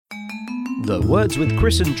The Words with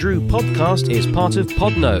Chris and Drew podcast is part of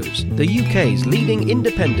Podnose, the UK's leading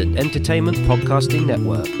independent entertainment podcasting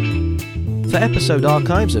network. For episode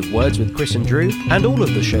archives of Words with Chris and Drew and all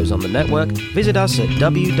of the shows on the network, visit us at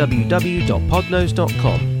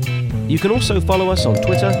www.podnose.com. You can also follow us on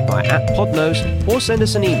Twitter by @Podnose or send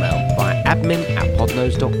us an email by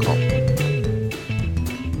admin@podnose.com.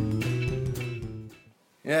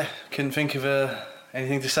 Yeah, couldn't think of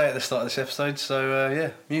anything to say at the start of this episode, so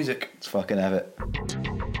yeah, music. Let's fucking have it.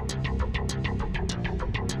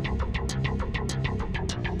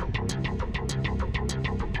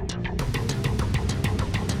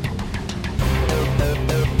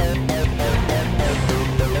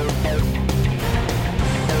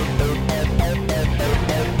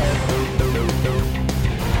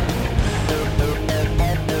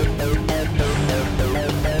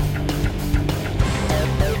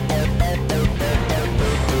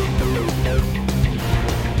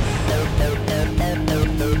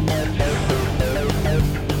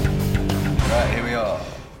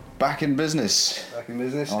 Back in business. Back in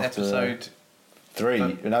business. After episode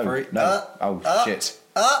 3. No. Shit.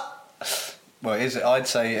 Well, is it? I'd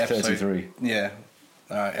say episode 33. Yeah.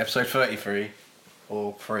 Alright, episode 33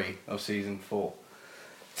 or 3 of season 4.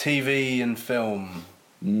 TV and film.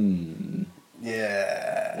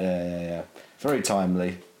 Yeah. Yeah. Very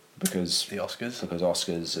timely because the Oscars. Because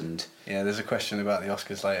Oscars and yeah, there's a question about the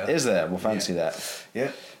Oscars later. Is there? We'll fancy that. Yeah.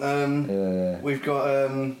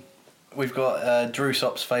 We've got Drew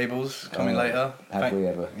Sop's Fables coming later. Have we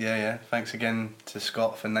ever? Yeah. Thanks again to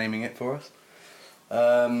Scott for naming it for us.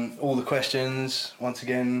 All the questions, once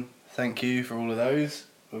again, thank you for all of those.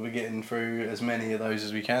 We'll be getting through as many of those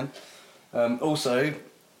as we can. Also,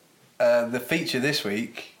 the feature this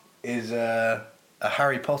week is a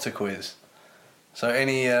Harry Potter quiz. So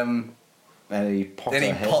any potheads,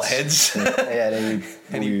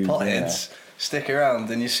 any potheads, stick around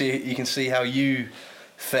and you can see how you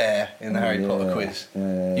fare in the Harry Potter quiz.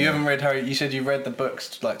 You haven't read Harry. You said you read the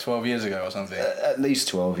books like 12 years ago or something. At least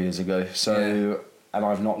 12 years ago. So, and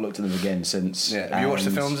I've not looked at them again since. Yeah. Have you watched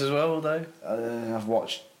the films as well, though? I've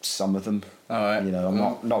watched some of them. All right. You know,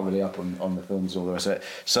 I'm not really up on the films or all the rest of it.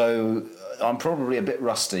 So I'm probably a bit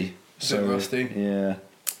rusty. A bit rusty. Yeah.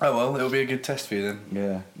 Oh well, it'll be a good test for you then.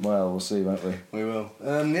 Yeah. Well, we'll see, won't we? We will.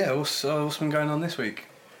 What's been going on this week?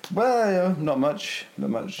 Well, yeah, not much,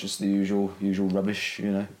 just the usual rubbish,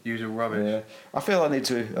 you know. Usual rubbish. Yeah. I feel I need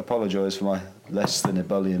to apologise for my less than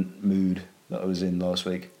ebullient mood that I was in last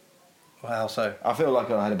week. Well, how so? I feel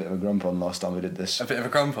like I had a bit of a grump on last time we did this. A bit of a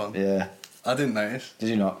grump on? Yeah. I didn't notice. Did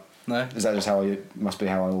you not? No. Is that just must be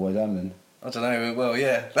how I always am then? I don't know, well,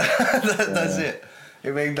 yeah. That's it.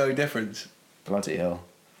 It made no difference. Bloody hell.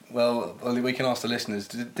 Well, we can ask the listeners.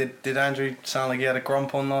 Did Andrew sound like he had a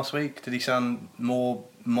grump on last week? Did he sound more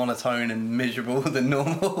monotone and miserable than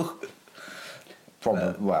normal?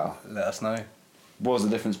 Probably. Well, let us know. Was the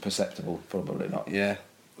difference perceptible? Probably not. Yeah.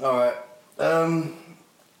 All right. All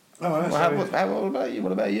right. Well, what about you?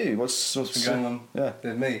 What about you? What's been going on? Yeah.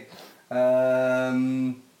 With me.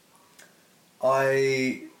 I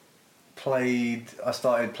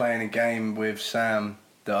started playing a game with Sam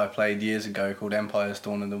that I played years ago called Empire: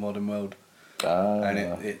 Dawn of the Modern World. And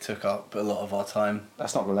it took up a lot of our time.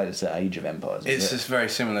 That's not related to Age of Empires, It's is it? just a very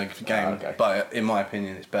similar game, okay. but in my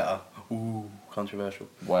opinion it's better. Ooh, controversial.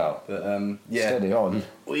 Wow. But yeah. Steady on.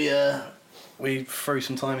 We threw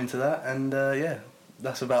some time into that, and yeah,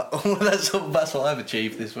 that's about all. That's what I've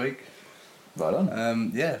achieved this week. Right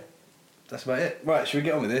on. Yeah, that's about it. Right, should we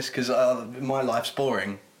get on with this? Because my life's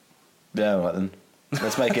boring. Yeah, all right then.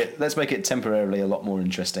 Let's make it temporarily a lot more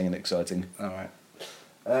interesting and exciting. All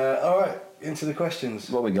right, into the questions.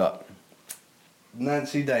 What we got?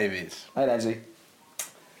 Nancy Davies. Hey, Nancy.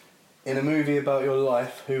 In a movie about your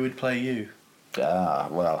life, who would play you?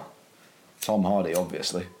 Well, Tom Hardy,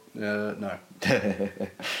 obviously. No. Nah,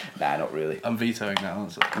 not really. I'm vetoing that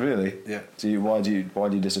answer. Really? Yeah. Why do you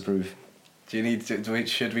disapprove? Do you need to?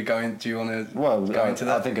 Should we go in? Do you want to? Well, go into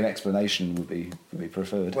that? I think an explanation would be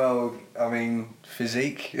preferred. Well, I mean,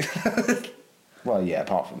 physique. Well, yeah.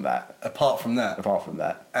 Apart from that.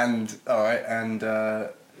 And all right, and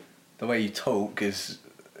the way you talk is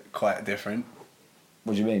quite different.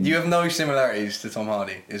 What do you mean? You have no similarities to Tom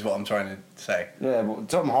Hardy, is what I'm trying to say. Yeah, well,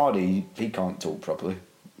 Tom Hardy, he can't talk properly.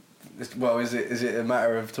 Well, is it a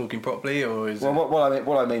matter of talking properly, or is well,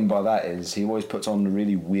 what I mean by that is he always puts on a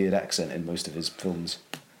really weird accent in most of his films.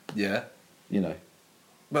 Yeah. You know.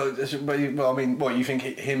 Well, I mean, what you think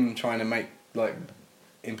him trying to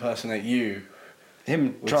impersonate you?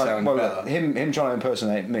 Him trying to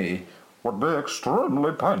impersonate me would be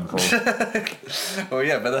extremely painful. Well,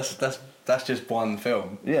 yeah, but that's that's just one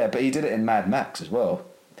film. Yeah, but he did it in Mad Max as well.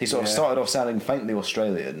 He sort of Yeah. started off sounding faintly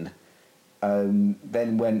Australian,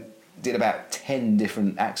 then did about 10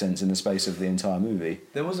 different accents in the space of the entire movie.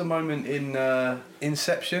 There was a moment in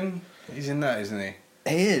Inception. He's in that, isn't he?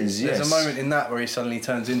 He is, yes. There's a moment in that where he suddenly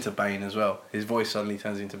turns into Bane as well. His voice suddenly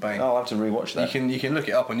turns into Bane. I'll have to rewatch that. You can look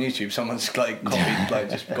it up on YouTube. Someone's like copied, like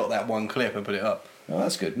just got that one clip and put it up. Oh,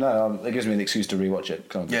 that's good. No, it gives me an excuse to rewatch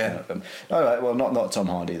it. Yeah. All right, well, not Tom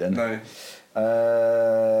Hardy then. No,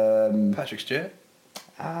 Um, Patrick Stewart.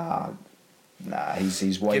 nah,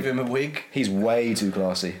 he's way. Give him a wig. He's way too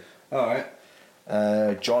classy. All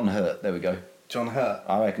right, John Hurt. There we go. John Hurt.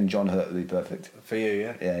 I reckon John Hurt would be perfect. For you,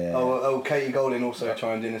 yeah? Yeah. Oh, Katie Golding also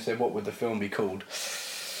chimed in and said, what would the film be called?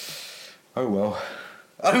 Oh well.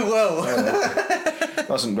 Oh, well.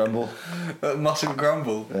 Mustn't grumble. Mustn't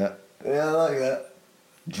grumble. Yeah. Yeah, I like that.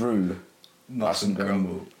 Drew. Mustn't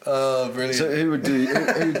grumble. Oh, brilliant. So who would do?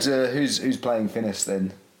 Who's playing Finis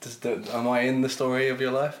then? Am I in the story of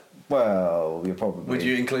your life? Well, you're probably. Would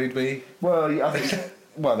you include me? Well, I think.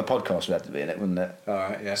 Well, the podcast would have to be in it, wouldn't it? All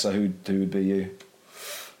right, yeah. So who would be you?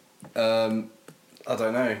 I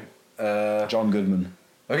don't know. John Goodman.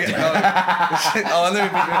 Okay. No. Oh,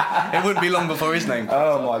 I knew it wouldn't be long before his name.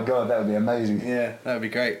 Oh my god, that would be amazing. Yeah, that would be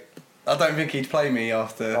great. I don't think he'd play me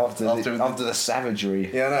after the savagery.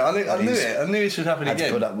 Yeah, no, I knew it. I knew it should happen Had again.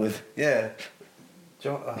 to put up with. Yeah.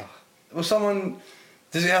 Well, someone.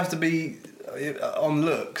 Does it have to be on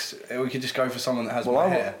looks? We could just go for someone that has my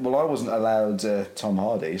hair. I wasn't allowed Tom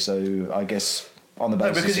Hardy, so I guess on the No,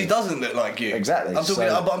 basis. because he of- doesn't look like you. Exactly, I'm talking.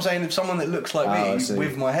 so- But I'm saying if someone that looks like I me see.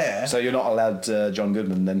 with my hair. So you're not allowed John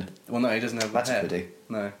Goodman then. Well, no, he doesn't have That's my a hair. pity.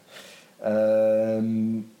 No.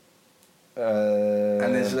 And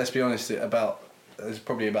And let's be honest, there's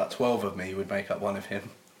probably about 12 of me would make up one of him.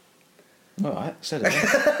 all right, said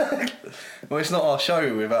it. Well, it's not our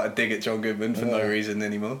show without a dig at John Goodman for no Yeah. reason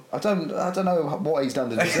anymore. I don't know what he's done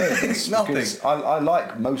to deserve this. Nothing. because I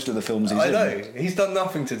like most of the films he's I in. know, he's done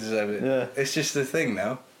nothing to deserve it. Yeah. It's just a thing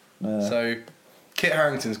now. Yeah. So, Kit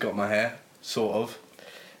Harington's got my hair, sort of.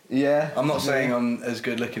 Yeah. I'm not saying I'm as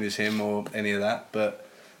good looking as him or any of that, but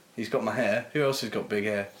he's got my hair. Who else has got big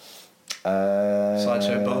hair?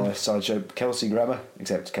 Sideshow Bob? Kelsey Grammer,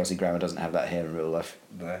 except Kelsey Grammer doesn't have that hair in real life.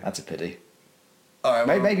 No. That's a pity. Alright,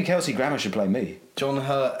 well, Maybe Kelsey Grammer should play me. John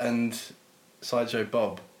Hurt and Sideshow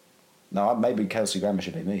Bob. No, maybe Kelsey Grammer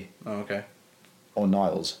should be me. Oh, okay. Or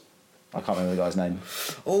Niles. I can't remember the guy's name.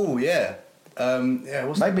 Oh, yeah.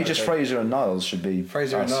 What's Maybe that just guy's name? Fraser and Niles should be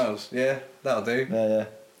Fraser and us. Niles. Yeah, that'll do. Yeah.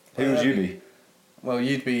 Who would you be? Well,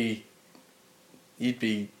 you'd be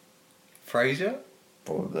Fraser?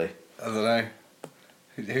 Probably. I don't know.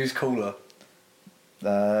 Who's cooler?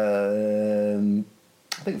 I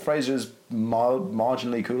think Fraser's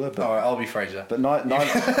marginally cooler, but Alright, I'll be Fraser. but neither.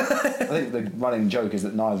 I think the running joke is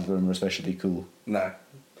that neither of them are especially cool. No.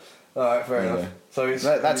 Alright, fair There you enough. go. So it's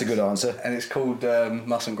That's a good answer. And it's called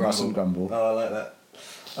Mustn't Grumble. Mustn't Grumble. Oh, I like that.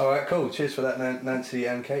 Alright, cool. Cheers for that, Nancy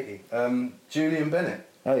and Katie. Julian Bennett.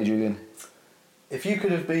 Hey, Julian. If you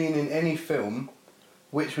could have been in any film,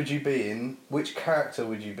 which would you be in? Which character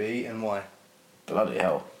would you be and why? Bloody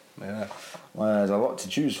hell. Yeah. Well, there's a lot to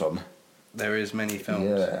choose from. There is many films.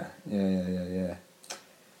 Yeah.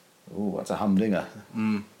 Ooh, that's a humdinger.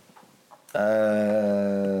 Mm.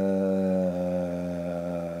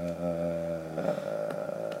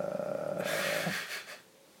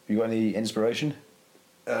 You got any inspiration?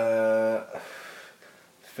 Film.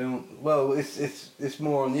 Well, it's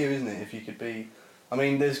more on you, isn't it? If you could be, I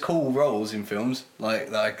mean, there's cool roles in films like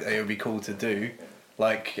it would be cool to do,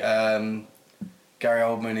 like Gary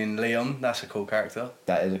Oldman in Leon. That's a cool character.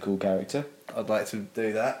 That is a cool character. I'd like to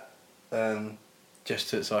do that, so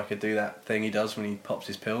I could do that thing he does when he pops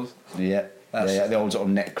his pills. Yeah. That's- The old sort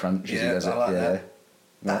of neck crunch as he Yeah, does I it. like yeah. that.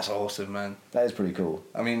 That's awesome, man. That is pretty cool.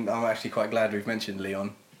 I mean, I'm actually quite glad we've mentioned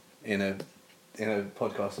Leon in a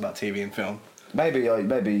podcast about TV and film. Maybe I'd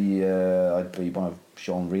be one of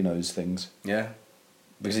Jean Reno's things. Yeah,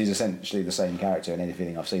 Because he's essentially the same character in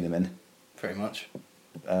anything I've seen him in. pretty much.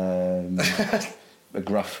 A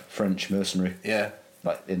gruff French mercenary, Yeah,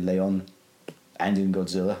 like in Leon, and in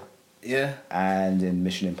Godzilla, yeah, and in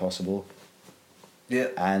Mission Impossible, yeah.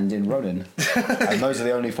 and in Ronin. And those are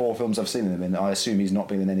the only 4 films I've seen him in. I assume he's not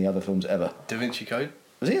been in any other films ever. Da Vinci Code.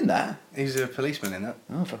 Was he in that? He's a policeman in that.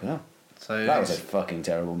 Oh, fucking hell. So That was a fucking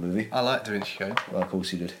terrible movie. I like Da Vinci Code. Well, of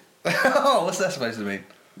course you did. Oh, what's that supposed to mean?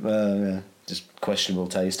 Yeah, just questionable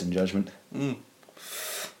taste and judgment. Mm.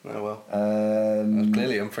 Oh well. Um,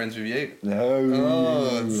 Clearly, I'm friends with you. No.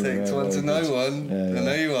 Oh, 6 Yeah, one to very no good. one. Yeah, I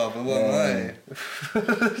know you are, but one Yeah. way.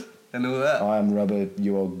 and all that. I am rubber,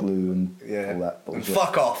 you are glue, and all that And bullshit.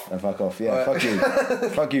 fuck off. And fuck off, yeah, Right. fuck you.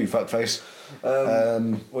 Fuck you, fuckface.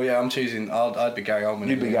 Well, yeah, I'm choosing. I'd be Gary Oldman.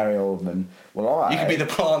 You'd be Gary Oldman. Well, You could be the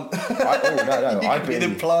plant. no, You I'd could be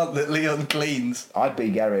the plant that Leon cleans. I'd be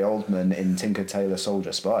Gary Oldman in Tinker Tailor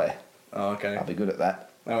Soldier Spy. Oh, okay. I'd be good at that.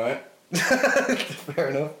 All right. Fair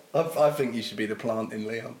enough. I think you should be the plant in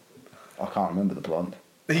Leon. I can't remember the plant.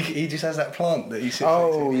 He just has that plant that he sits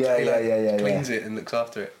Oh, next to. yeah, Cleans it and looks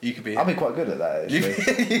after it. You could be. I'd be quite good at that,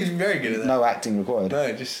 actually. You'd be very good at that. No acting required.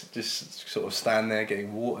 No, just sort of stand there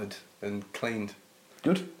getting watered and cleaned.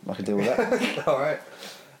 Good. I could deal with that. All right.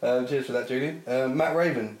 Cheers for that, Julian. Matt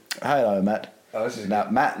Raven. Hello, Matt. Oh, this is Now,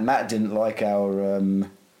 good. Matt didn't like our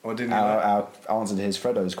Or didn't he? like- our answer to his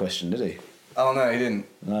Freddo's question, did he? Oh no, he didn't.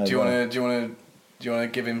 No, do you well- want to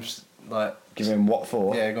give him like? Give him what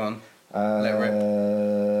for? Yeah, go on. Let rip.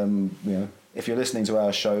 You know, if you're listening to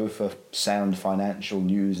our show for sound financial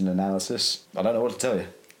news and analysis, I don't know what to tell you,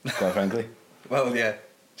 quite frankly. Well, yeah,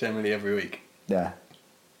 generally every week. Yeah.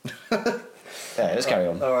 Yeah, let's carry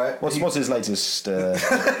on. All right. What's his latest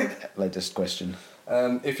latest question?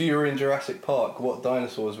 If you were in Jurassic Park, what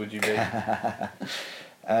dinosaurs would you be?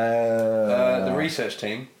 The research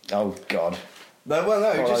team. Oh God. No, well,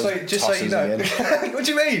 no, Oh, just those so you know. tossers What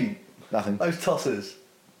do you mean? Nothing. Those tossers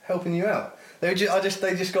helping you out. They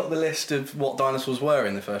just got the list of what dinosaurs were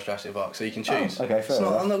in the first Jurassic Park, so you can choose. Oh, okay, fair It's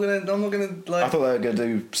not- enough. I'm not gonna like. I thought they were going to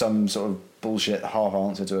do some sort of bullshit half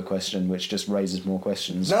answer to a question, which just raises more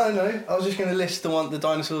questions. No, I was just gonna list the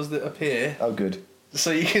dinosaurs that appear, Oh, good. so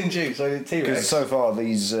you can choose. So Because T-Rex. so far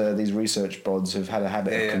these research bods have had a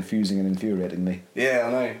habit of Yeah. confusing and infuriating me. Yeah,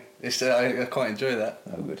 I know. It's I quite enjoy that.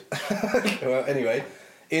 Oh, good. Well, anyway,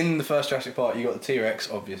 in the first Jurassic Park, you got the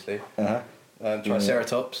T-Rex, obviously, Uh huh.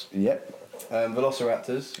 Triceratops, Yep.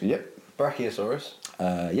 Velociraptors, Yep. Brachiosaurus.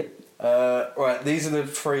 Yep. Right, these are the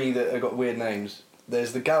three that have got weird names.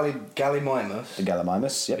 There's the Gallimimus, The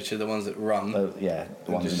Gallimimus. Yep. which are the ones that run. Oh, yeah, the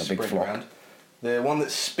and ones in just the big sprint flock. around. The one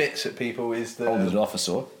that spits at people is the. Oh, the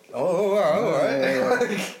Dilophosaur. Oh, all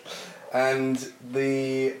right. Yeah. And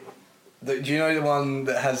the. Do you know the one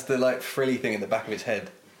that has the like frilly thing at the back of its head?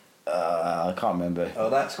 I can't remember. Oh,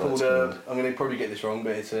 that's what called. it's I'm going to probably get this wrong,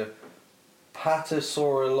 but it's a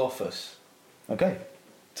Patasaurolophus. Okay.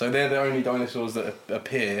 So they're the only dinosaurs that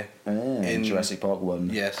appear In Jurassic Park 1.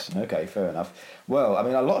 Yes. Okay, fair enough. Well, I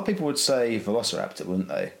mean, a lot of people would say Velociraptor, wouldn't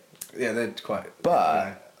they? Yeah, they're quite.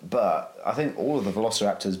 But I think all of the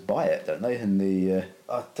Velociraptors buy it, don't they? And I they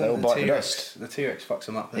all don't know, bite the T-Rex. dust. The T-Rex fucks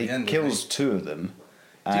them up at He the end. kills two of them.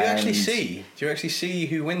 Do you actually and- see? Do you actually see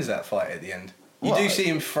who wins that fight at the end? You Well, do see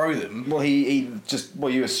him throw them. Well, he just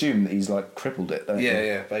you assume that he's like crippled it, don't you?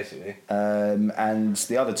 Yeah, basically. And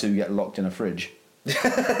the other two get locked in a fridge,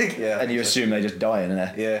 Yeah. and you assume they just die in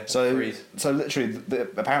there. Yeah, So freeze. literally,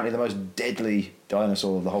 apparently the most deadly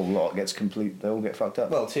dinosaur of the whole lot gets complete. They all get fucked up.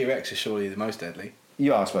 Well, T-Rex is surely the most deadly.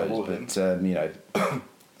 Yeah, I all suppose, of but you know.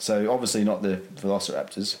 So obviously not the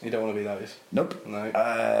Velociraptors. You don't want to be those. Nope. No.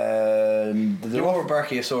 The You're a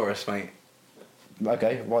Brachiosaurus, mate.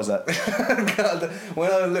 Okay, why is that?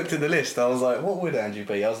 When I looked at the list, I was like, what would Andrew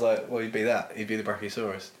be? I was like, well, he'd be that. He'd be the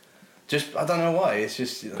Brachiosaurus. Just, I don't know why. It's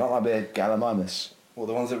just, Can't I be a Gallimimus? well,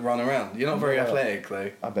 the ones that run around. You're not very Yeah. athletic,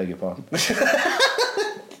 though. I beg your pardon.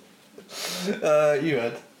 You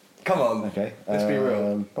had. Come on. Okay, Let's be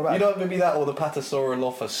real. what about- You'd either be that or the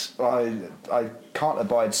Patasaurolophus. I can't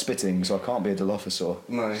abide spitting, so I can't be a Dilophosaur.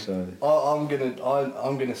 No. So I'm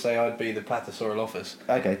gonna say I'd be the Patasaurolophus.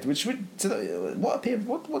 okay, which would what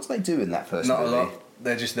do they do in that first Not a movie? lot.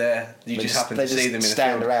 They're just there. You They just just- happen they to see just them in the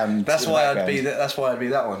stand field. around That's in the why I'd be background. that. That's why I'd be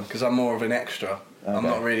that one because I'm more of an extra. I'm Okay.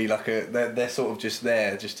 not really like a. They're sort of just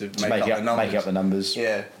there just to Just make up the numbers. make up the numbers.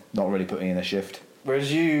 Yeah. Not really putting in a shift.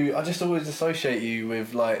 Whereas you, I just always associate you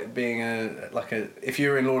with like being if you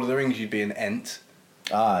were in Lord of the Rings, you'd be an Ent.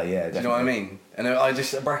 Ah, yeah, Do definitely. you know what I mean? And I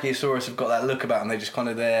just Brachiosaurus have got that look about them. They're just kind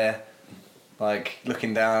of there, like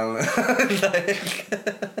looking down. Like,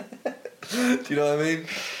 do you know what I mean?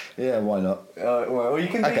 Yeah, why not? Well, you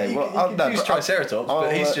can. Okay, you well, can, I'll- you no, can use but I'll- Triceratops, I'll,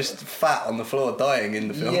 but he's just fat on the floor, dying in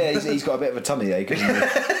the film. Yeah, he's got a bit of a tummy ache,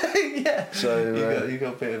 hasn't he? Yeah. So you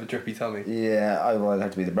got a bit of a drippy tummy. yeah, I'd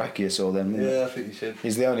have to be the Brachiosaur then. wouldn't it? Yeah, I think you should.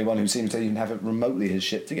 He's the only one who seems to even have it remotely his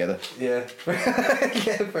shit together. Yeah,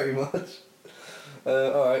 yeah, pretty much.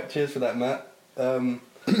 All right, cheers for that, Matt. Darren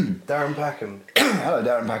Packham. Hello,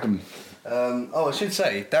 Darren Packham. I should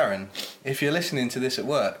say, Darren, if you're listening to this at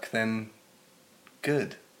work, then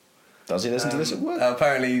good. Does he listen to this at work?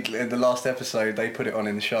 Apparently, in the last episode, they put it on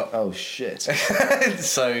in the shop. Oh shit.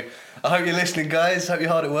 So, I hope you're listening, guys. Hope you're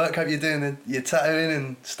hard at work. Hope you're doing your tattooing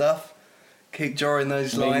and stuff. Keep drawing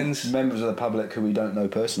those lines. Members of the public who we don't know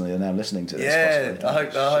personally are now listening to this. Yeah,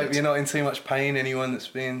 possibly. I hope you're not in too much pain. Anyone that's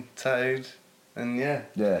being tattooed, and yeah.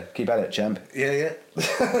 Yeah, keep at it, champ. Yeah.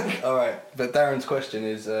 All right, but Darren's question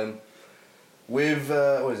is, with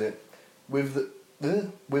what is it?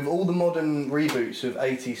 With all the modern reboots of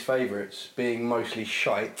 80s favourites being mostly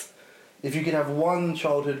shite, if you could have one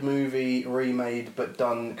childhood movie remade but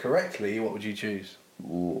done correctly, what would you choose?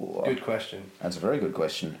 Ooh, Good question. That's a very good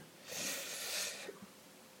question.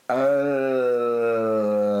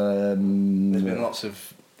 There's been lots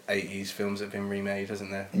of 80s films that have been remade,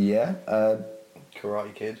 hasn't there? Yeah.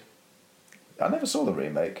 Karate Kid. I never saw the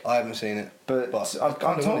remake, I haven't seen it. but I'm kinda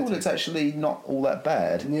wanted told to. it's actually not all that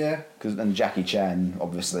bad. Yeah. And Jackie Chan,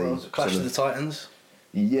 obviously. Well, Clash sort of the Titans.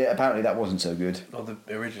 Yeah, apparently that wasn't so good. Well, the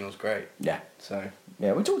original's great. Yeah. So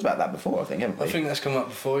Yeah, we talked about that before, I think, haven't we? I think that's come up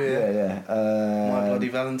before, yeah. Yeah. My Bloody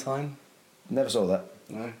Valentine. Never saw that.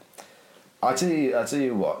 No. I tell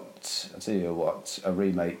you what. A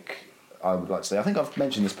remake I would like to see. I think I've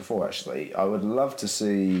mentioned this before. Actually, I would love to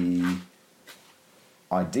see.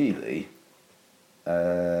 Ideally,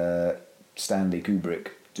 Stanley Kubrick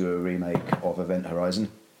do a remake of Event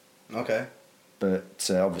Horizon, Okay. but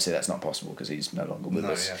obviously that's not possible because he's no longer with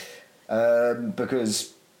No, us. yeah.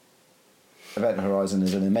 Because Event Horizon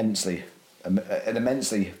is an immensely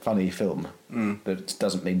funny film, but it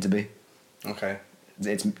doesn't mean to be. Okay.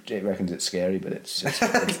 It reckons it's scary, but it's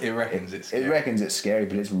It reckons it's scary. It reckons it's scary,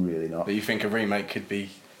 but it's really not. But you think a remake could be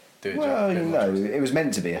do it? Well, a bit more no, justice? it was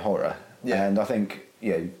meant to be a horror, Yeah. and I think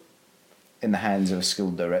in the hands of a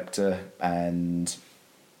skilled director and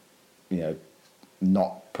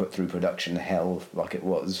not put through production hell like it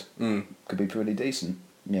was, could be pretty decent.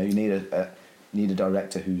 You need a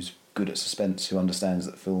director who's good at suspense, who understands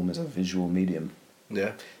that film is a visual medium,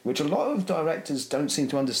 Yeah. which a lot of directors don't seem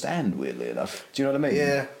to understand. Weirdly enough, do you know what I mean?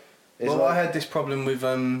 Yeah. It's Well, like- I had this problem with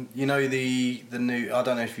the new. I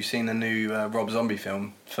don't know if you've seen the new Rob Zombie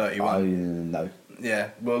film 31. No. Yeah.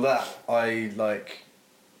 Well, that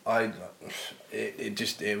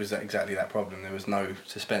it was exactly that problem. There was no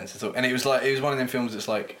suspense at all, and it was one of them films that's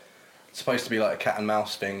like supposed to be like a cat and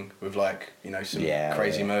mouse thing with some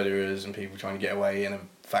crazy murderers and people trying to get away in a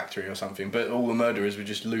factory or something. But all the murderers were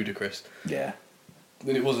just ludicrous. Yeah.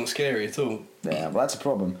 And it wasn't scary at all. Yeah. Well, that's a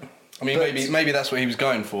problem. I mean, But- maybe that's what he was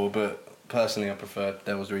going for, but personally, I prefer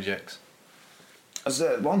Devil's Rejects.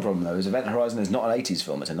 One problem though is Event Horizon is not an 80s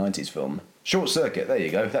film; it's a 90s film. Short Circuit, there you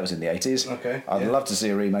go. That was in the 80s. Okay, I'd yeah. love to see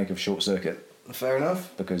a remake of Short Circuit Fair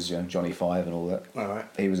enough. because Johnny Five and all that. All right.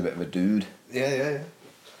 He was a bit of a dude. Yeah.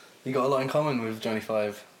 You got a lot in common with Johnny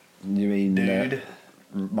Five. You mean Dude.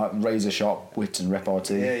 my razor sharp wit and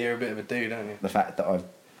repartee? Yeah, you're a bit of a dude, aren't you? The fact that I've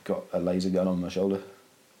got a laser gun on my shoulder.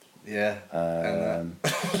 Yeah. And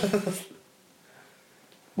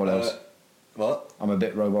What else? What? I'm a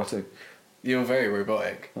bit robotic. You're very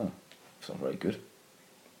robotic. Oh, it's not very good.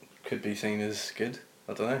 Could be seen as good.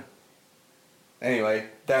 I don't know. Anyway,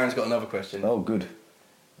 Darren's got another question. Oh, good.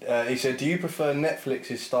 He said, do you prefer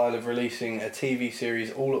Netflix's style of releasing a TV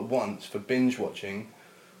series all at once for binge watching,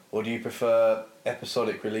 or do you prefer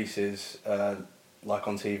episodic releases like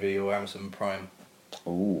on TV or Amazon Prime?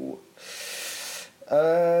 Ooh.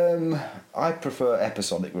 I prefer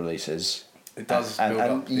episodic releases. It does build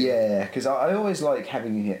up. Yeah, because I always like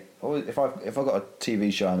having it. If I've got a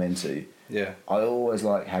TV show I'm into, Yeah. I always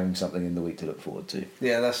like having something in the week to look forward to.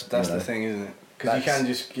 Yeah, that's You know, the thing, isn't it?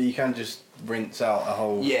 Because you can just rinse out a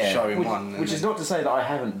whole show in one. Which is not to say that I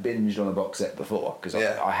haven't binged on a box set before, because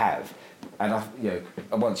I have, and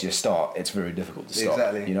once you start, it's very difficult to stop.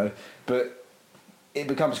 Exactly. But it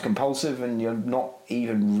becomes compulsive, and you're not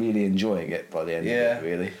even really enjoying it by the end of it.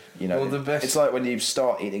 Really, Well, the best- It's like when you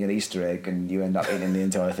start eating an Easter egg and you end up eating the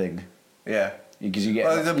entire thing. Yeah. Because you get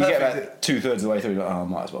about 2/3 of the way through, you're like, I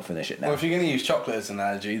might as well finish it now. Well, if you're going to use chocolate as an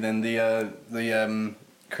analogy, then the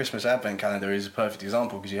Christmas Advent calendar is a perfect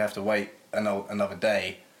example because you have to wait another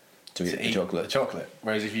day to eat the chocolate.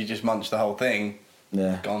 Whereas if you just munch the whole thing,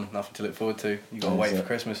 gone, nothing to look forward to. You got to wait for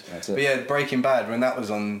Christmas. That's it. But yeah, Breaking Bad, when that was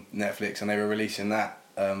on Netflix and they were releasing that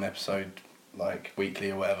episode like weekly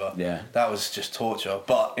or whatever, that was just torture.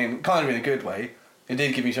 But in a good way. It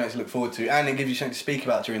did give you something to look forward to, and it gives you something to speak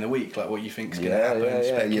about during the week, like what you think's going to happen.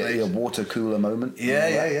 Speculation. Your water cooler moment.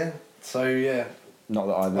 Yeah. So yeah. Not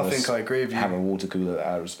that either I think I agree with you. Have a water cooler at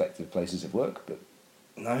our respective places of work, but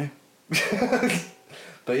no.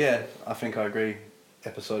 But yeah, I think I agree.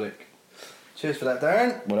 Episodic. Cheers for that,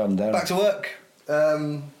 Darren. Well done, Darren. Back to work.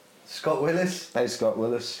 Scott Willis. Hey, Scott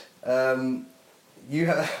Willis. You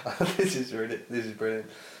have this is brilliant.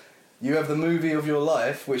 You have the movie of your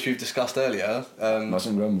life, which we've discussed earlier.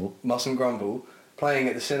 Mustn't grumble. Mustn't Grumble, playing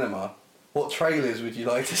at the cinema. What trailers would you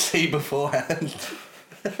like to see beforehand?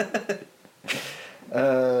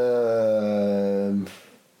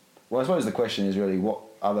 Well, I suppose the question is really, what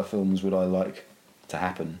other films would I like to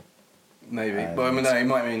happen? Maybe. But I mean, no, it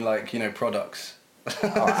might mean like, products.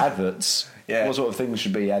 Adverts. Yeah. What sort of things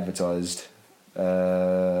should be advertised?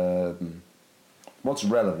 What's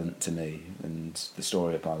relevant to me and the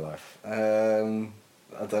story of my life? I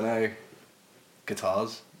don't know.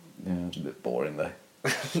 Guitars. Yeah, it's a bit boring though.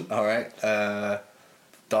 Alright.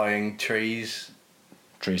 Dying trees.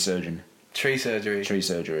 Tree surgeon. Tree surgery. Tree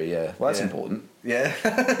surgery, yeah. Well, that's Yeah. important. Yeah.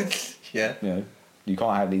 Yeah. You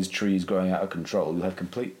can't have these trees growing out of control. You'll have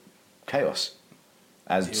complete chaos.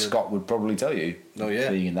 As Yeah. Scott would probably tell you. Oh, yeah.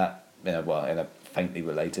 Being in that, in a faintly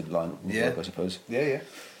related line of Yeah. work, I suppose. Yeah, yeah.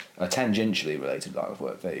 A tangentially related line of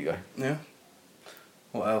work. There you go. Yeah.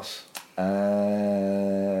 What else?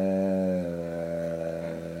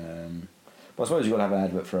 Well, I suppose you've got to have an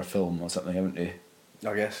advert for a film or something, haven't you?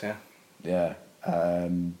 I guess, yeah. Yeah.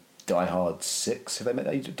 Die Hard 6. Have they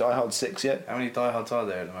made Die Hard 6 yet? How many diehards are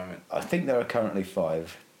there at the moment? I think there are currently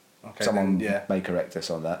 5. Okay, Someone then, yeah. may correct us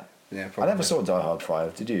on that. Yeah, I probably. never saw Die Hard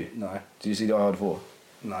 5, did you? No. Did you see Die Hard 4?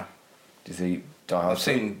 No. Did you see Die Hard I've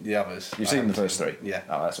 3? seen the others. You've I seen the haven't first seen- 3? Yeah.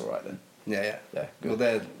 Oh, that's alright then. Yeah, yeah. Yeah, Well,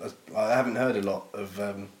 good. I haven't heard a lot of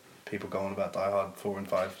people go on about Die Hard 4 and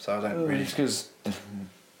 5, so I don't really... It's because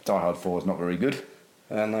Die Hard 4 is not very good.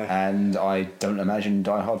 No. And I don't imagine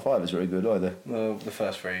Die Hard 5 is very good either. Well, the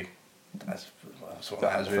first 3, that's what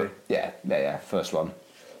matters, really. Yeah. First one.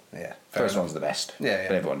 Yeah. fair First enough. one's the best. Yeah, yeah.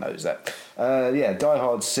 But everyone knows that. Die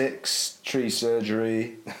Hard 6, Tree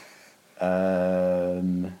Surgery,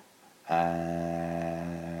 and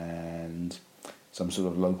some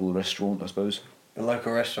sort of local restaurant, I suppose. A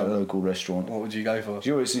local A restaurant. local restaurant. What would you go for?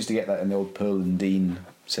 You always used to get that in the old Pearl and Dean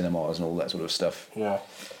cinemas and all that sort of stuff. Yeah.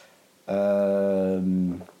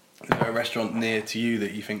 Is there a restaurant near to you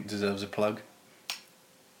that you think deserves a plug?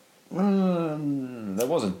 There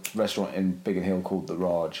was a restaurant in Biggin Hill called The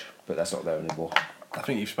Raj, but that's not there anymore. I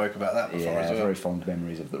think you spoke about that before Yeah, as well. very fond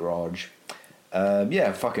memories of The Raj.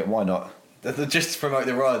 Yeah, fuck it, why not? Just to promote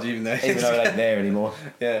the Raj, even though... Even though it ain't there anymore.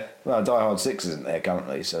 Yeah. Well, Die Hard 6 isn't there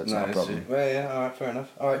currently, so it's not a it's problem. true. Well, yeah, alright, fair enough.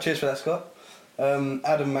 Alright, cheers for that, Scott.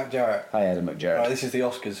 Adam McJarrett. Hi, Adam McJarrett. Alright, this is the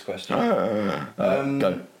Oscars question.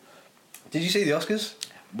 Go. Did you see the Oscars?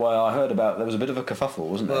 Well, I heard about there was a bit of a kerfuffle,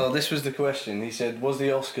 wasn't there? Well, this was the question. He said, was the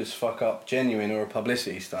Oscars fuck up genuine or a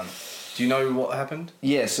publicity stunt? Do you know what happened?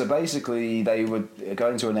 Yeah, so basically they were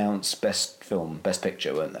going to announce Best Film, Best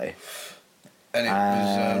Picture, weren't they? And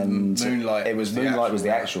it was Moonlight. It was Moonlight was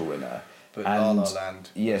the actual winner. But And La La Land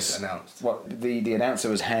yes, was announced. Well, the announcer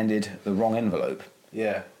was handed the wrong envelope,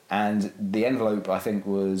 Yeah. and the envelope I think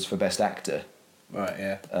was for Best Actor, Right,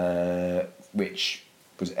 yeah. which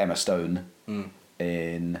was Emma Stone Mm.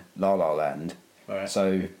 in La La Land. Right.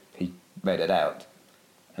 So he read it out,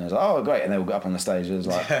 and I was like, "Oh, great!" And they all got up on the stage. And it was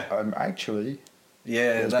like, Yeah. "Actually,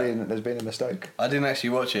 Yeah, there's been a mistake." I didn't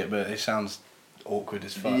actually watch it, but it sounds awkward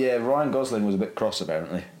as fuck. Yeah, Ryan Gosling was a bit cross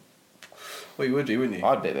apparently. Well, you would be, wouldn't you?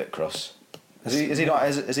 I'd be a bit cross. Has he not?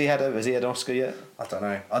 Has he had an Oscar yet? I don't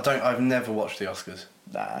know. I've never watched the Oscars.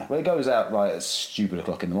 Nah. Well, it goes out like at stupid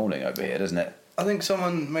o'clock in the morning over here, doesn't it? I think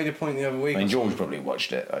someone made a point the other week. I mean, George probably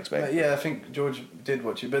watched it. I expect. Yeah, I think George did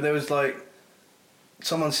watch it, but there was like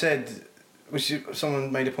someone said,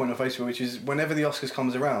 someone made a point on Facebook, which is whenever the Oscars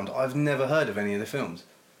comes around, I've never heard of any of the films.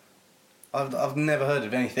 I've never heard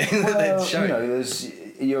of anything that Well, they'd shown.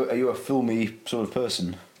 are you a filmy sort of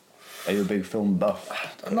person? Are you a big film buff?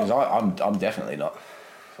 I'm not. Because I'm definitely not.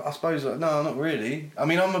 I suppose no, not really. I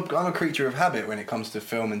mean, I'm a creature of habit when it comes to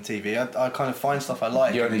film and TV. I kind of find stuff I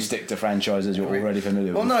like. You and only then- stick to franchises you're already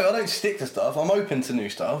familiar Well, with. no, I don't stick to stuff. I'm open to new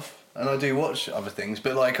stuff, and I do watch other things.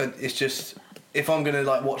 But like, it's just if I'm gonna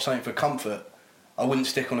like watch something for comfort, I wouldn't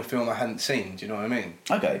stick on a film I hadn't seen. Do you know what I mean?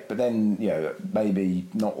 Okay, but then maybe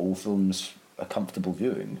not all films are comfortable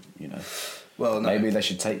viewing. Well, no. Maybe they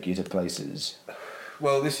should take you to places.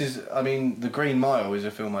 Well, I mean, The Green Mile is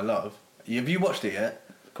a film I love. Have you watched it yet?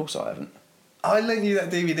 Of course, I haven't. I lent you that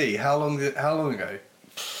DVD. How long ago?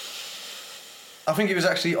 I think it was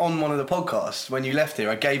actually on one of the podcasts when you left here.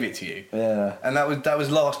 I gave it to you, Yeah. and that was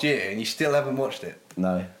last year, and you still haven't watched it.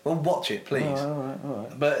 No. Well, watch it, please. All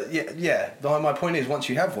right. But yeah. My point is, once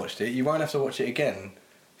you have watched it, you won't have to watch it again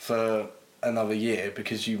for another year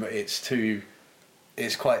because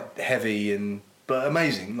it's quite heavy but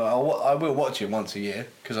amazing. Like I will watch it once a year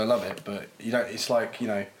because I love it. But you don't. It's like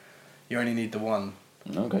you only need the one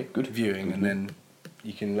Okay, good viewing, and then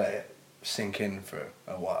you can let it sink in for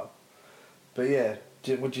a while. But yeah,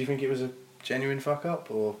 what do you think it was a genuine fuck up,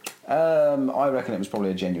 or? I reckon it was probably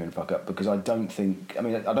a genuine fuck up because I don't think the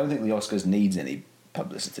Oscars needs any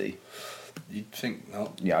publicity. You'd think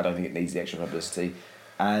not. Yeah, I don't think it needs the extra publicity,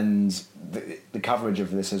 and the coverage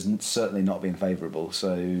of this has certainly not been favourable.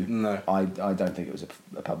 So No. I don't think it was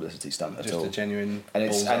a publicity stunt at all. Just a genuine. And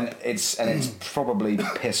it's balls up. it's probably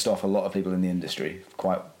pissed off a lot of people in the industry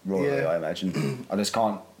quite royally. Yeah. I imagine. I just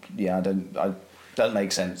can't. Yeah, I don't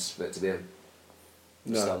make sense for it to be a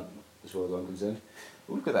stunt as far as I'm concerned.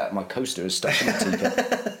 Look at that! My coaster is stuck in a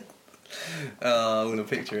teacup. I want a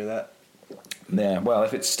picture of that. Yeah. Well,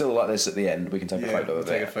 if it's still like this at the end, we can take a photo of it.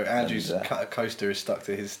 Take a photo. Andrew's And, coaster is stuck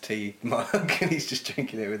to his tea mug, and he's just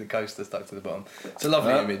drinking it with the coaster stuck to the bottom. It's a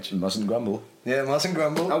lovely image. Mustn't grumble. Yeah, mustn't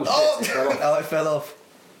grumble. Oh, shit, it fell off. Oh, it fell off.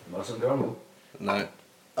 Mustn't grumble. No.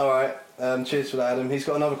 All right. Cheers for that, Adam. He's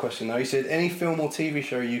got another question though. He said, any film or TV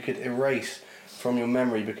show you could erase from your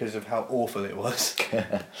memory because of how awful it was?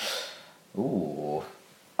 Ooh.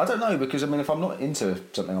 I don't know, because I mean, if I'm not into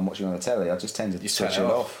something I'm watching on the telly, I just tend to switch it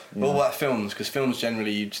off. Yeah. Well, what films? Because films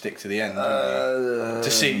generally you'd stick to the end. Don't you? To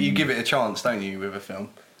see, you give it a chance, don't you, with a film?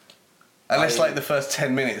 Unless like the first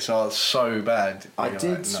 10 minutes are so bad. I you're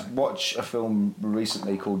did like, no. watch a film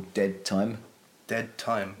recently called Dead Time. Dead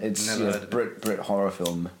Time. It's Never heard a of it. Brit horror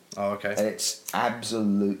film. Oh, okay. It's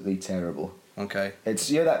absolutely terrible. Okay. It's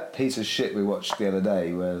that piece of shit we watched the other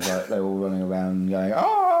day where like they're all running around going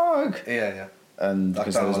 "Arg!" Yeah. and I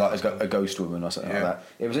because don't there was know like what a ghost woman or something Yeah. like that.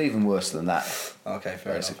 It was even worse than that, Okay,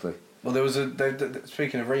 fair basically. enough. Well, there was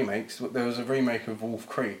speaking of remakes, there was a remake of Wolf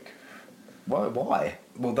Creek. Why?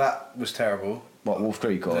 Well, that was terrible. What, Wolf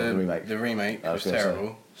Creek or the remake? The remake I was was gonna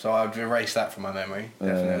terrible. So I'd erase that from my memory,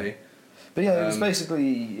 definitely. But yeah, it was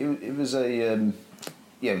basically it was a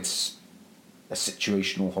it's a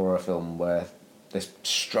situational horror film where this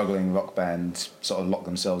struggling rock band sort of lock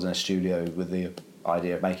themselves in a studio with the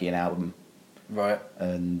idea of making an album, Right.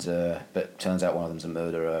 and but turns out one of them's a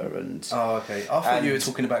murderer, and Oh, okay. I thought you were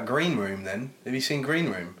talking about Green Room then. Have you seen Green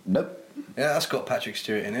Room? nope. Yeah, that's got Patrick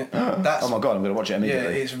Stewart in it. That's, Oh my god, I'm gonna watch it yeah,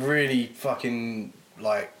 immediately. it's really fucking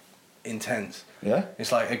like intense. Yeah.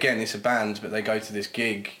 It's like, again, it's a band, but they go to this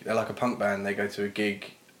gig. They're like a punk band. They go to a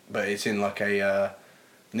gig, but it's in like a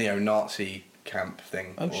neo-Nazi camp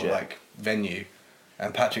thing Oh, or shit. like venue,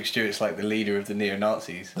 and Patrick Stewart's like the leader of the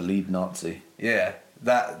neo-Nazis. The lead Nazi. Yeah,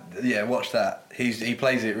 watch that. He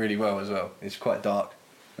plays it really well as well. It's quite dark.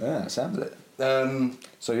 Yeah, sounds it. Um,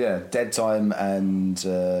 So yeah, Dead Time and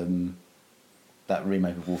that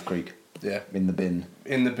remake of Wolf Creek yeah, in the bin.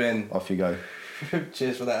 in the bin. Off you go.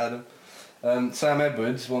 Cheers for that, Adam. Sam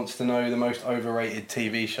Edwards wants to know the most overrated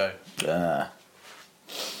TV show.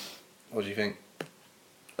 What do you think?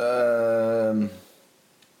 I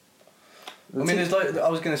mean, there's like, I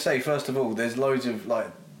was going to say, first of all, there's loads of like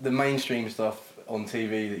the mainstream stuff on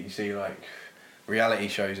TV that you see, like reality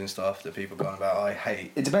shows and stuff that people go on about. I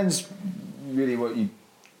hate. It depends really what you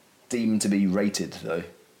deem to be rated, though.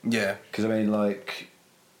 Yeah. Because I mean, like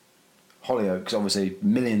Hollyoaks, obviously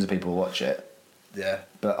millions of people watch it, Yeah.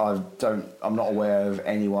 but I'm not aware of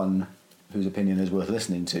anyone whose opinion is worth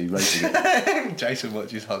listening to rating it. Jason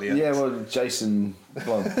watches Hollyoaks. Yeah, well, Jason,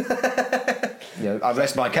 I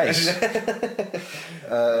rest my case.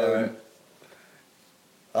 Alright.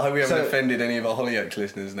 I hope we haven't so- offended any of our Hollyoaks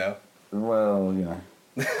listeners now. Well,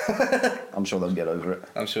 I'm sure they'll get over it.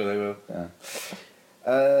 I'm sure they will. Yeah.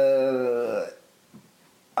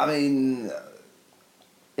 I mean,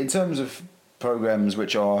 in terms of programs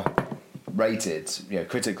which are rated,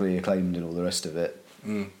 critically acclaimed and all the rest of it,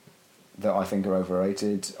 that I think are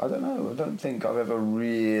overrated, I don't know. I don't think I've ever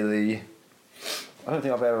really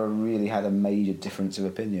had a major difference of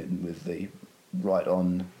opinion with the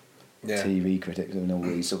right-on Yeah. TV critics and all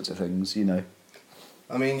these sorts of things,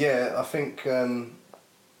 I mean, yeah, I think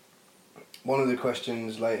one of the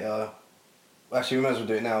questions later. Actually, we might as well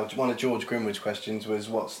do it now. One of George Grimwood's questions was,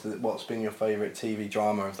 "What's been your favourite TV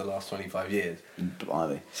drama of the last 25 years?"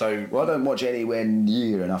 Blimey. So, Well, I don't watch anywhere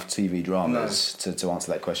near enough TV dramas to answer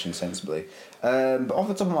that question sensibly. But off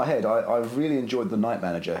the top of my head, I really enjoyed The Night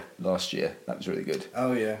Manager last year. That was really good.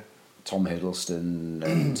 oh yeah, Tom Hiddleston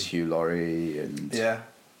and Hugh Laurie and yeah.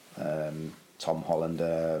 Tom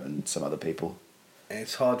Hollander and some other people.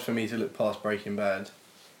 It's hard for me to look past Breaking Bad.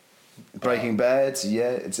 Breaking Bad,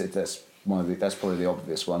 yeah, that's probably the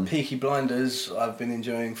obvious one. Peaky Blinders, I've been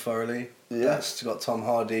enjoying thoroughly. Yeah. That's got Tom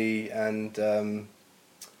Hardy and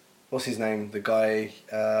what's his name? The guy.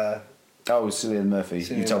 Oh, Cillian Murphy.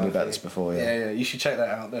 Cillian You told me about Murphy. this before, yeah. Yeah, you should check that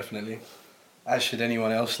out, definitely. As should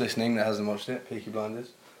anyone else listening that hasn't watched it, Peaky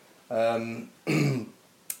Blinders.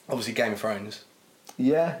 Obviously Game of Thrones.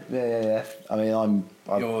 Yeah. I mean,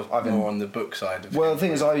 You're I've been more on the book side of Well, it. the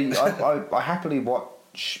thing is, I happily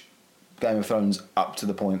watch Game of Thrones up to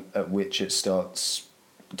the point at which it starts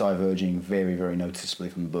diverging very, very noticeably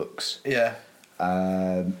from the books. Yeah.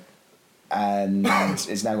 And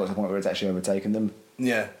it's now got to the point where it's actually overtaken them.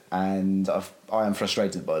 Yeah. And I am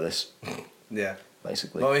frustrated by this, Yeah.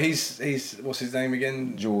 basically. Well, he's what's his name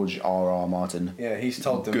again? George R.R. Martin. Yeah, he's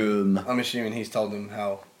told them. Gum. I'm assuming he's told them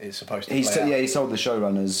how it's supposed to He's play out. yeah, he's told the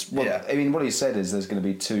showrunners. Well, Yeah. I mean, what he said is there's going to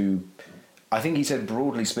be two. I think he said,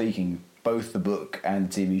 broadly speaking, both the book and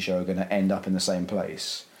the TV show are going to end up in the same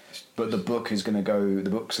place, but the books are going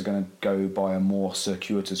to go by a more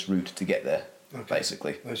circuitous route to get there. Okay.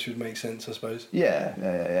 Basically. That should make sense, I suppose.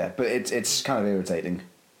 Yeah. But it's kind of irritating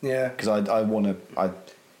Yeah. because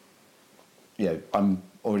I'm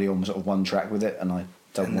already on sort of one track with it, and I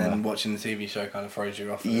don't And then want. watching the TV show kind of throws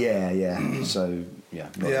you off. Yeah. So yeah.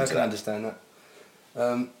 not Yeah, I into can that. understand that.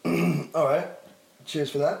 All right. Cheers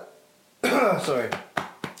for that. Sorry.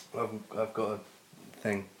 I've got a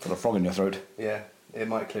thing. Got a frog in your throat. Yeah. It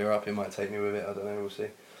might clear up. It might take me with it. I don't know. We'll see.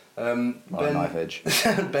 Like a knife edge.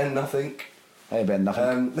 Ben Nothing. Hey Ben,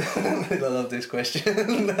 nothing. I love this question.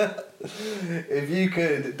 If you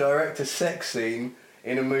could direct a sex scene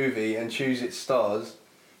in a movie and choose its stars,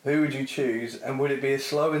 who would you choose? And would it be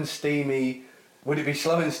slow and steamy, or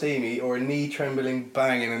a knee trembling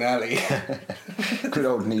bang in an alley? Good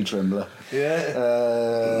old knee trembler. Yeah.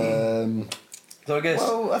 So I guess,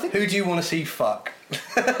 well, I think- who do you want to see fuck?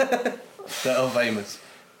 That are famous.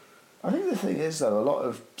 I think the thing is, though, a lot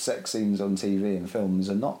of sex scenes on TV and films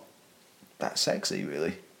are not that sexy,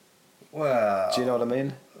 really. Well, Do you know what I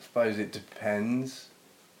mean? I suppose it depends.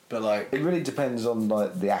 But like, It really depends on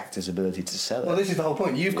like the actor's ability to sell it. well, this is the whole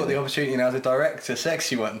point. You've got the opportunity now to direct a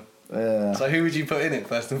sexy one. So who would you put in it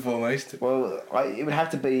first and foremost? Well, it would have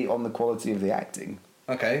to be on the quality of the acting.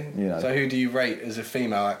 Okay. You know. So who do you rate as a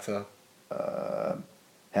female actor?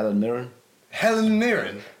 Helen Mirren. Helen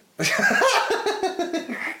Mirren.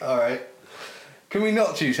 All right. Can we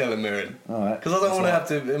not choose Helen Mirren? All right. Because I don't want to have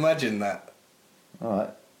to imagine that. All right.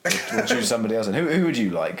 We'll choose somebody else. And who would you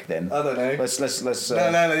like then? I don't know. Let's. No. It's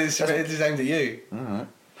aimed at you. All right.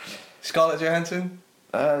 Scarlett Johansson.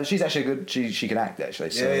 She's actually good. She can act actually.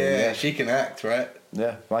 So, Yeah. She can act, right?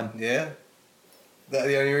 Yeah. Fine. Yeah. That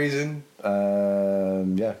the only reason?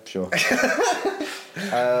 Yeah. Sure. What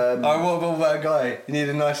about a guy? You need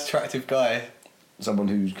a nice, attractive guy. Someone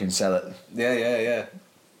who can sell it. Yeah.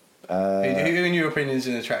 Who in your opinion is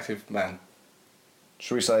an attractive man?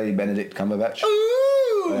 Should we say Benedict Cumberbatch? Ooh!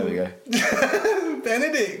 There we go.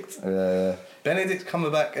 Benedict! Benedict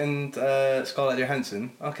Cumberbatch and Scarlett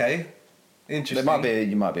Johansson. Okay. Interesting. It might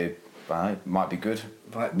be good.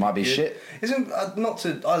 Might be good. shit. Isn't I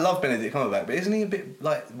love Benedict Cumberbatch, but isn't he a bit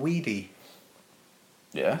like weedy?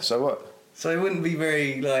 Yeah. So what? So it wouldn't be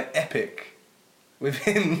very like epic with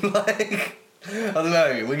him. Like I don't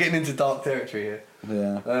know. We're getting into dark territory here.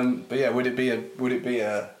 Yeah. But yeah, would it be a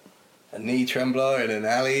knee trembler in an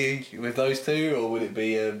alley with those two, or would it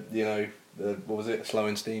be what was it, slow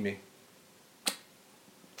and steamy?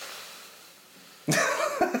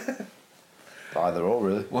 Either or,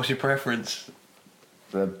 really. What's your preference?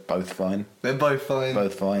 They're both fine. They're both fine.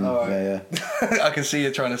 Both fine. All right. Yeah. I can see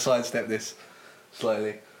you trying to sidestep this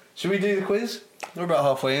slightly. Should we do the quiz? We're about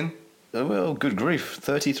halfway in. Oh, well, good grief.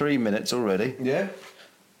 33 minutes already. Yeah.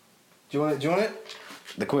 Do you want it?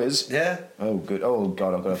 The quiz? Yeah. Oh, good. Oh,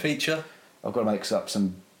 God, I've got Feature. to make up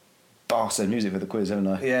some bastard music for the quiz, haven't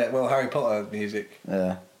I? Yeah. Well, Harry Potter music.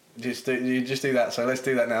 Yeah. Just do that. So let's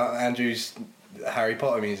do that now. Andrew's Harry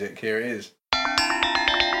Potter music. Here it is.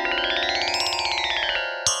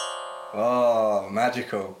 Oh,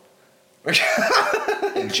 magical.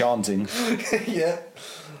 Enchanting. Yeah.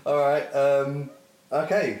 All right.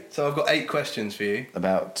 Okay. So I've got 8 questions for you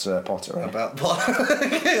About Potter, right? about Potter.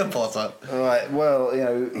 Yeah, Potter. All right. Well,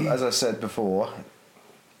 as I said before,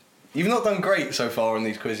 You've not done great so far on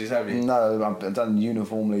these quizzes, have you? no, I've done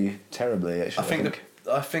uniformly terribly, actually.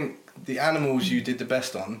 I think the animals you did the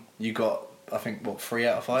best on, you got, I think, 3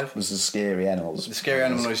 out of 5? This is scary animals. The scary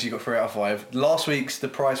animal noise, you got 3 out of 5. Last week's The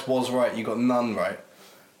Price Was Right, you got none right.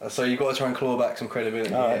 So you've got to try and claw back some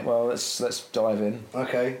credibility. All right. here. Well, let's dive in.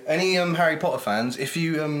 Okay. Any Harry Potter fans, if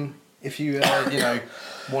you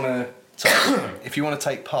want to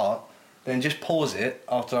take part, then just pause it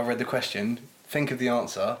after I've read the question, think of the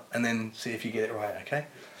answer, and then see if you get it right. Okay.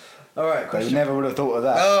 All right. I Question. never would have thought of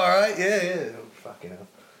that. Oh, all right. Yeah. Oh, fucking hell.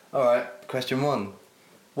 All right. Question 1.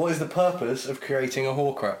 What is the purpose of creating a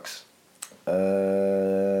Horcrux?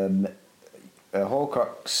 A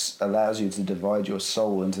Horcrux allows you to divide your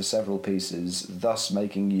soul into several pieces, thus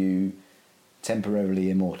making you temporarily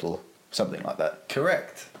immortal, something like that.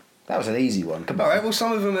 Correct. That was an easy one. Come on. All right. Well,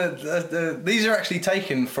 some of them are. These are actually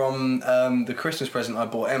taken from the Christmas present I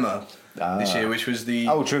bought Emma this year, which was the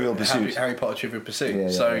Trivial Pursuit. Harry Potter Trivial Pursuit. Yeah,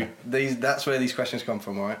 so yeah. that's where these questions come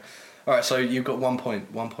from. All right. All right. So you've got 1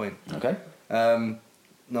 point. 1 point. Okay.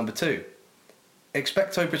 Number 2.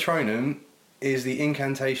 Expecto Patronum is the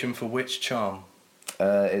incantation for which charm?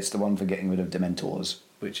 It's the one for getting rid of Dementors.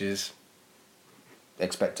 Which is.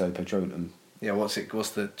 Expecto Patronum. Yeah. What's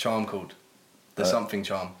the charm called? The something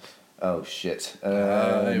charm. Oh shit.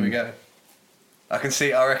 Here we go. I can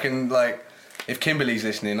see. I reckon like if Kimberly's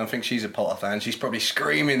listening, I think she's a Potter fan. She's probably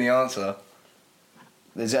screaming the answer.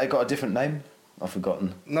 Has it got a different name? I've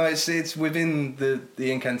forgotten. No, it's within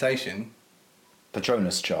the incantation.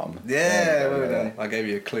 Patronus charm. Yeah, well done. I gave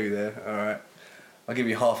you a clue there. All right, I'll give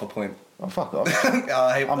you half a point. Oh fuck off!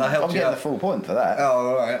 I helped I'm you getting out. the full point for that.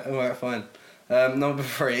 Oh, all right, fine. Number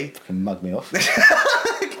 3. Fucking mug me off.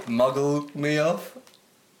 Muggle me off.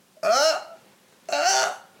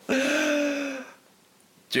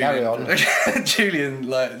 Carry on.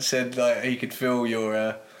 Julian said he could feel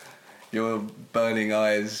your burning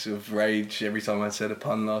eyes of rage every time I said a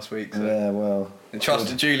pun last week. So. Yeah, well. And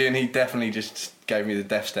trust Julian, he definitely just gave me the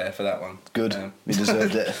death stare for that one. Good. You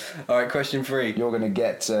deserved it. All right, question 3. You're gonna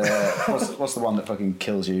get what's the one that fucking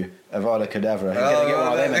kills you? Avada Kedavra. You're gonna get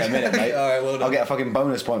one of them in a minute, mate. All right, well done. I'll get a fucking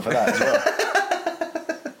bonus point for that as well.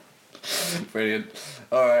 Brilliant.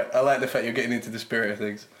 All right, I like the fact you're getting into the spirit of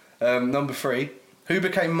things. Number 3. Who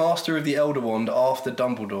became Master of the Elder Wand after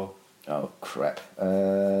Dumbledore? Oh crap.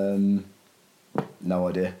 No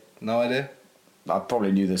idea. No idea? I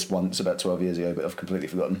probably knew this once about 12 years ago, but I've completely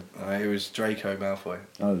forgotten. It was Draco Malfoy.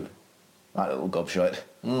 Oh, that little gobshite.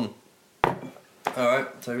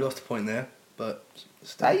 Alright, so we lost a point there, but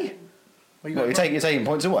still. Hey? Well, You're taking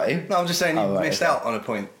points away? No, I'm just saying you right, missed okay. out on a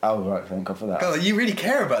point. Oh, right, thank God for that. God, you really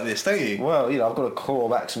care about this, don't you? Well, I've got to claw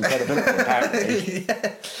back some credibility, apparently.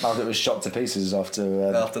 Yeah. After it was shot to pieces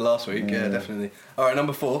after... After last week, yeah, definitely. Alright,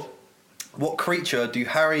 number 4. What creature do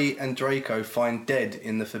Harry and Draco find dead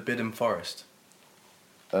in the Forbidden Forest?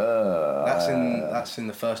 That's in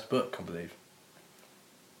the first book, I believe.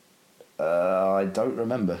 I don't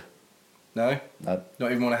remember. No? No.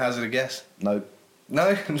 Not even want to hazard a guess? No.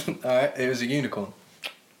 No? Alright, it was a unicorn.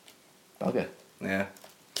 Bugger. Yeah.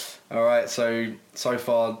 Alright, so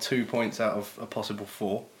far 2 points out of a possible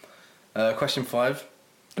 4. Question 5.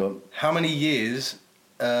 Go on. How many years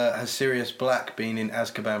has Sirius Black been in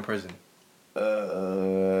Azkaban prison?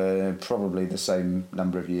 Probably the same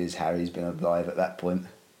number of years Harry's been alive at that point.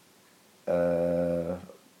 I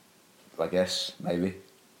guess, maybe.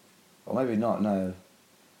 Or maybe not, no.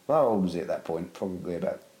 Well, how old was he at that point? Probably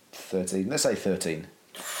about 13. Let's say 13.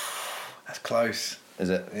 That's close. Is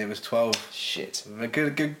it? It was 12. Shit.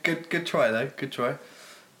 Good try though. Good try.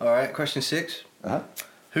 Alright, question 6. Uh-huh.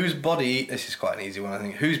 Whose body, this is quite an easy one I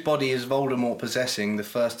think, whose body is Voldemort possessing the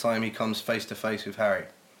first time he comes face to face with Harry?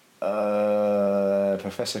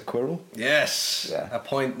 Professor Quirrell? Yes! Yeah. A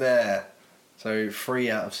point there. So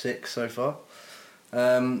 3 out of 6 so far.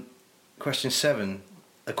 Question 7.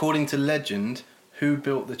 According to legend, who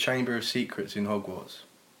built the Chamber of Secrets in Hogwarts?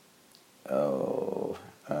 Oh,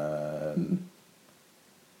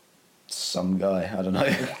 some guy, I don't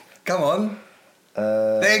know. Come on.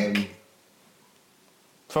 Think.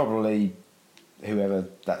 Probably whoever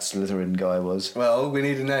that Slytherin guy was. Well, we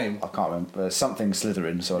need a name. I can't remember. Something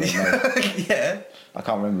Slytherin, so I don't know. Yeah. I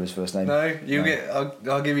can't remember his first name. No,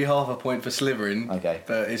 I'll give you half a point for Slytherin. Okay.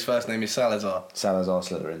 But his first name is Salazar. Salazar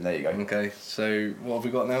Slytherin, there you go. Okay, so what have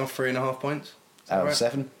we got now? 3.5 points? Is that Out of right?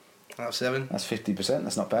 7. Out of 7? That's 50%,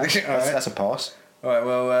 that's not bad. All right. That's a pass. Alright,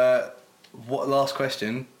 well, what last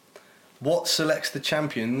question. What selects the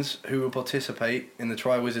champions who will participate in the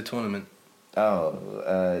Triwizard Tournament? Oh,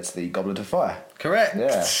 it's the Goblet of Fire. Correct!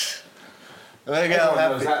 Yeah. Look how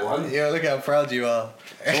Everyone knows that one. Yeah, look how proud you are.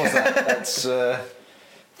 So what's that? That's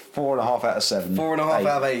 4.5 out of 7. 4.5 out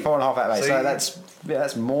of 8. 4.5 out of 8. So So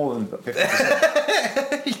that's more than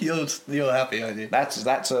 50%. You're happy, aren't you? That's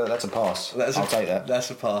a pass. I'll take that.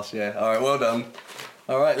 That's a pass, yeah. Alright, well done.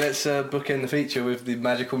 Alright, let's bookend the feature with the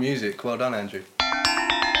magical music. Well done, Andrew.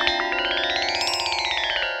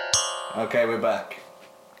 Okay, we're back.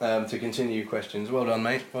 To continue questions. Well done,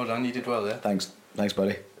 mate. Well done, you did well there. Thanks,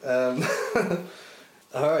 buddy.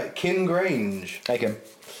 Alright, Kim Grange. Take him.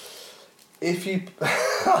 If you...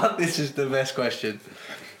 This is the best question.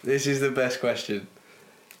 This is the best question.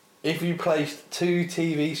 If you placed 2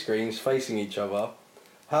 TV screens facing each other,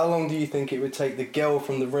 how long do you think it would take the girl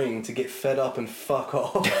from The Ring to get fed up and fuck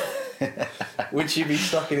off? Would she be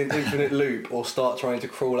stuck in an infinite loop or start trying to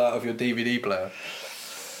crawl out of your DVD player?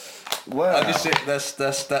 Well,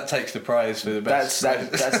 that takes the prize for the best.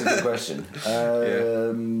 That's a good question.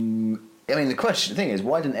 I mean, the thing is,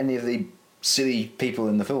 why didn't any of the silly people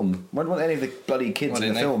in the film, why didn't any of the bloody kids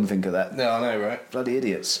in the film think of that? Yeah, I know, right? Bloody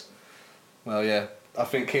idiots. Well, yeah, I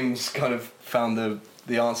think Kim's kind of found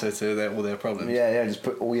the answer to all their problems. Yeah, just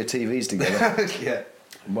put all your TVs together. Yeah.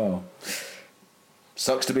 Well,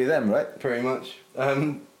 sucks to be them, right? Pretty much.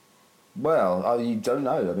 Well, you don't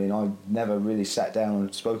know. I mean, I've never really sat down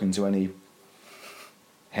and spoken to any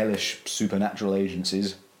hellish supernatural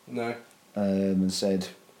agencies. No. And said,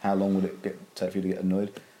 how long would it take for you to get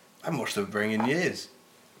annoyed? I haven't watched The Ring in years.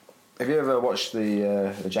 Have you ever watched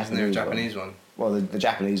the Japanese Isn't there a Japanese one? Well, the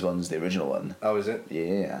Japanese one's the original one. Oh, is it?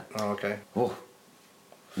 Yeah. Oh, okay. Oh.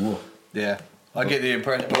 Whoa. Yeah. I get the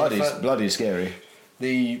impression... Bloody scary.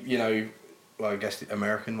 I guess the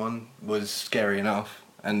American one was scary enough,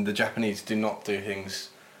 and the Japanese do not do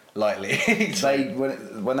things lightly.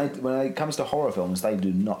 When it comes to horror films, they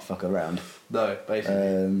do not fuck around. No,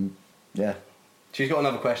 basically. Yeah. She's got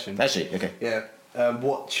another question. Has she? Okay. Yeah.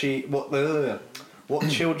 What children's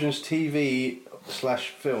TV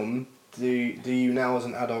 / film do you now as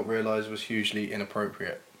an adult realise was hugely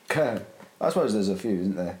inappropriate? I suppose there's a few,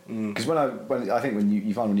 isn't there? Because when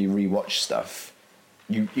you find when you rewatch stuff,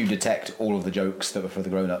 you detect all of the jokes that were for the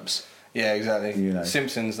grown-ups. Yeah, exactly. You know.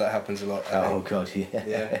 Simpsons, that happens a lot. Oh god, yeah.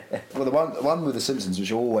 Yeah. Well, the one with the Simpsons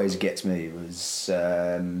which always gets me was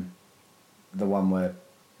the one where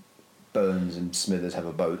Burns and Smithers have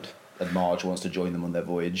a boat, and Marge wants to join them on their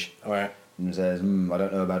voyage. All right. And says, I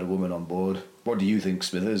don't know about a woman on board. What do you think,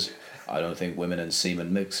 Smithers? I don't think women and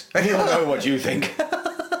seamen mix. I don't know what you think.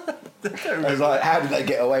 I was like, how did they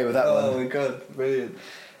get away with that one? Oh my god, brilliant.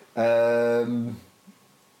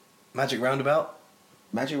 Magic Roundabout?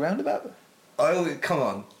 Magic Roundabout? Come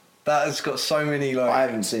on. That has got so many I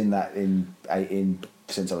haven't seen that in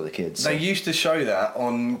since I was a kid. So. They used to show that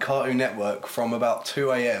on Cartoon Network from about 2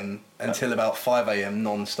 a.m. until about 5 a.m.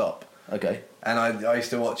 non-stop. Okay. And I used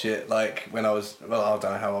to watch it when I was, I don't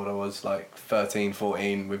know how old I was, 13,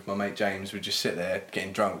 14, with my mate James. We'd just sit there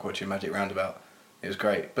getting drunk watching Magic Roundabout. It was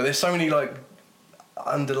great. But there's so many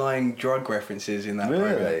underlying drug references in that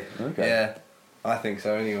program. Really? Okay. Yeah, I think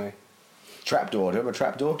so anyway. Trapdoor. Do you remember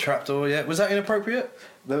Trapdoor? Trapdoor, yeah. Was that inappropriate?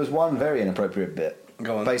 There was one very inappropriate bit.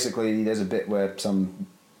 Go on. Basically, there's a bit where some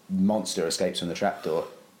monster escapes from the trapdoor,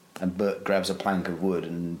 and Bert grabs a plank of wood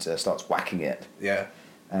and starts whacking it. Yeah.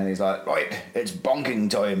 And he's like, right, it's bonking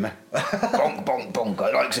time. Bonk, bonk, bonk.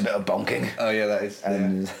 I likes a bit of bonking. Oh, yeah, that is.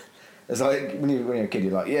 And it's like, when you're a kid,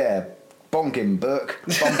 you're like, yeah, bonk him, Burke.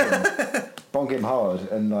 Bonk him. Bonk him hard.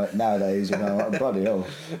 And nowadays, bloody hell.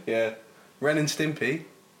 Yeah. Ren and Stimpy.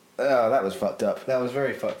 Oh, that was fucked up. That was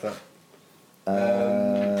very fucked up.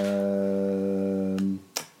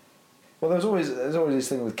 Well, there's always this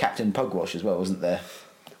thing with Captain Pugwash as well, wasn't there?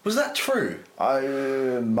 Was that true?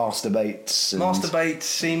 Masturbates. Masturbates,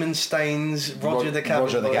 semen stains, Roger the Cabin Boy.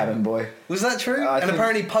 Roger the Cabin Boy. Was that true? I and think...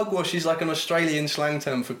 apparently pugwash is like an Australian slang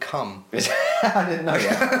term for cum. I didn't know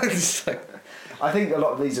that. I think a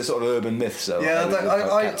lot of these are sort of urban myths. So yeah, I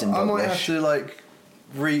might have to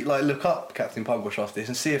look up Captain Pugwash after this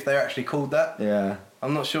and see if they're actually called that. Yeah.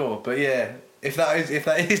 I'm not sure, but yeah, if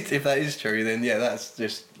that is true, then yeah, that's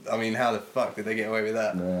just. I mean, how the fuck did they get away with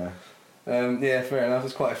that? Yeah. Yeah, fair enough.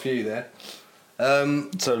 There's quite a few there.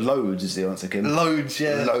 So loads is the answer, Kim. Loads,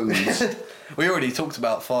 yeah. Loads. We already talked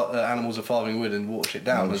about Animals of Farthing Wood and Watership It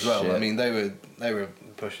Down as well. Shit. I mean, they were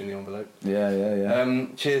pushing the envelope. Yeah.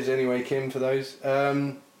 Cheers anyway, Kim, for those.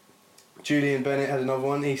 Julian Bennett had another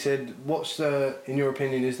one. He said, "What's in your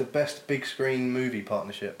opinion is the best big screen movie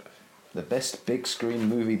partnership?" The best big screen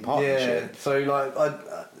movie partnership. Yeah. So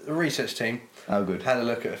the research team. Oh, good. Had a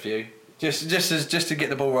look at a few. Just to get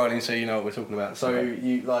the ball rolling, so you know what we're talking about. So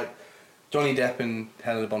you Johnny Depp and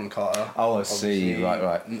Helena Bonham Carter. Oh, I see.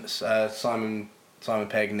 Right. Simon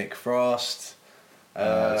Pegg, Nick Frost.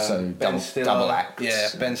 So Ben Stiller, double acts. Yeah,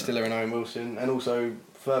 Ben Stiller and Owen Wilson, and also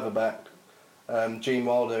further back, Gene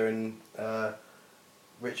Wilder and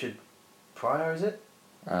Richard Pryor. Is it?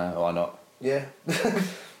 Why not? Yeah.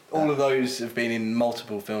 All of those have been in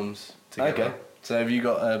multiple films together. Okay. So have you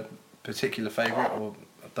got a particular favourite or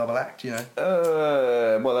a double act? You know.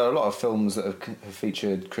 Well, there are a lot of films that have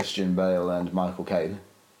featured Christian Bale and Michael Caine.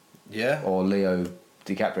 Yeah. Or Leo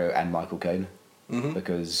DiCaprio and Michael Caine,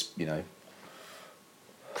 because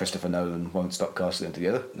Christopher Nolan won't stop casting them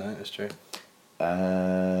together. No, that's true.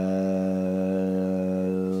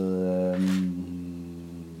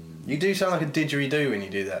 You do sound like a didgeridoo when you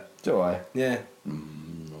do that. Do I? Yeah.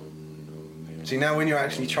 See, now when you're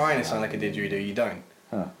actually trying to sound like a didgeridoo, you don't.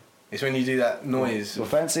 Huh. It's when you do that noise. Well,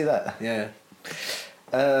 fancy that. Yeah.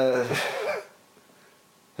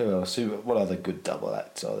 Who else? What other good double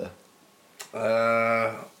acts are there?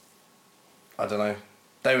 I don't know.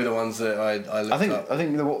 They were the ones that I looked up. I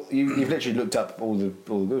think you've literally looked up all the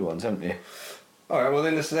good ones, haven't you? All right. Well,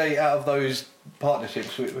 then let's say out of those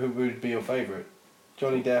partnerships, who would be your favourite?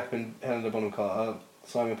 Johnny Depp and Helena Bonham Carter,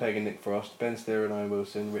 Simon Pegg and Nick Frost, Ben Stiller and Owen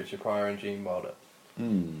Wilson, Richard Pryor and Gene Wilder.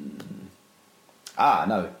 No,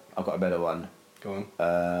 I've got a better one. Go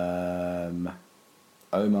on.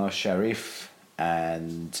 Omar Sharif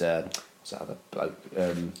and what's that other bloke?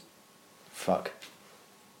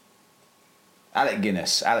 Alec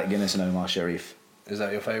Guinness and Omar Sharif. Is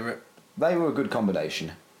that your favourite? They were a good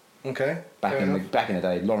combination. Okay. Back in the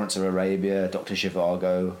day, Lawrence of Arabia, Dr.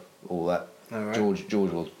 Zhivago, all that. All right.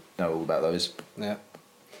 George will know all about those. Yeah.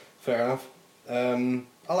 Fair enough.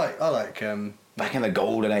 I like. Back in the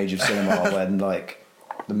golden age of cinema, when like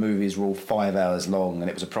the movies were all 5 hours long and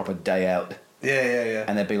it was a proper day out. Yeah.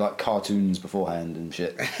 And there'd be like cartoons beforehand and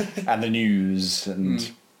shit, and the news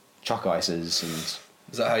and chalk ices and.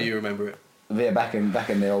 Is that how you remember it? Yeah, back in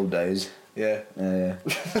the old days. Yeah. Yeah.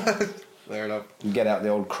 Fair enough. You get out the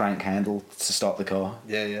old crank handle to start the car.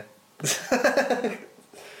 Yeah.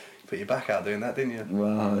 Put your back out doing that, didn't you?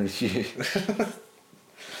 Well,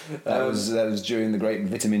 that was during the great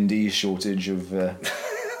vitamin D shortage of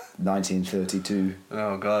 1932.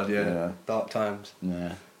 Oh God, yeah. Dark times.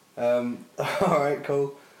 Yeah. All right,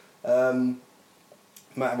 cool.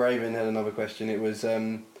 Matt Raven had another question. It was,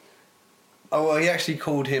 he actually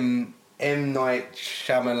called him M. Night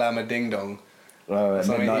Shyamalama Ding Dong. Oh,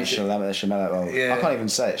 Midnight Shyamalan. Yeah. I can't even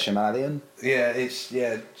say it. Shyamalan? Yeah, it's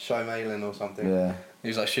Shyamalan or something. Yeah. He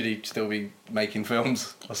was like, should he still be making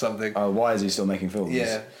films or something? Oh, why is he still making films?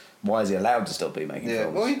 Yeah. Why is he allowed to still be making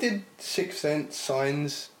films? Yeah, well, he did Sixth Sense,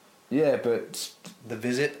 Signs. Yeah, but... The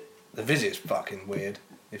Visit. The Visit's fucking weird,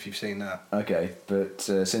 if you've seen that. Okay, but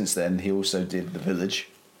since then, he also did The Village.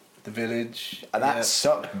 The Village. And that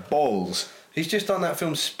sucked balls. He's just done that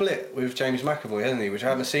film Split with James McAvoy, hasn't he? Which I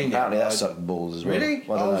haven't seen Apparently yet. that sucked balls as well. Really?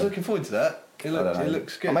 I was looking forward to that. It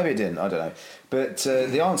looks good. Or maybe it didn't, I don't know. But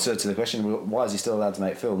the answer to the question, why is he still allowed to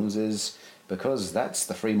make films, is because that's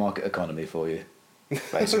the free market economy for you,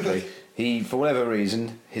 basically. For whatever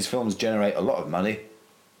reason, his films generate a lot of money,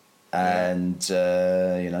 and,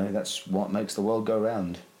 that's what makes the world go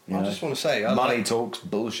round. I just want to say... Money talks,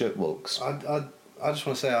 bullshit walks. I just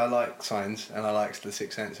want to say I like Signs and I like The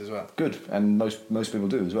Sixth Sense as well. Good, and most people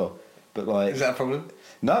do as well. But like... Is that a problem?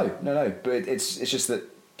 No. But it's just that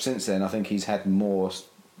since then, I think he's had more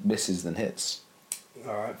misses than hits.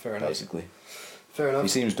 All right, fair enough. Basically. Fair enough. He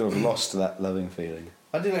seems to have lost that loving feeling.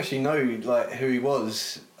 I didn't actually know who he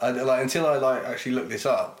was. Until I actually looked this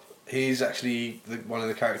up. He's actually one of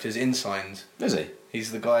the characters in Signs. Is he?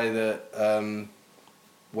 He's the guy that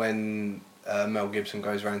when Mel Gibson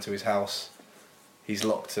goes round to his house, he's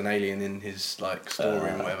locked an alien in his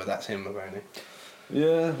storeroom or whatever. That's him apparently.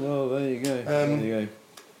 Yeah, well there you go.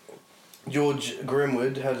 George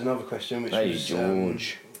Grimwood had another question, which was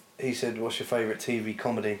George. He said, "What's your favourite TV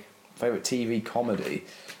comedy?" Favourite TV comedy?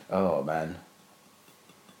 Oh man,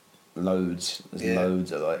 loads. There's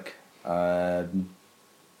loads I like.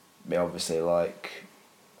 Obviously like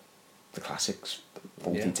the classics,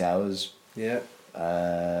 Fawlty Towers. Yeah.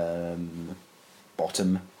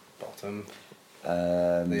 Bottom.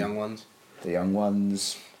 The Young Ones.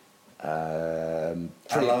 Hello.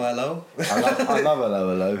 I love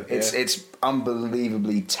Hello. Yeah. It's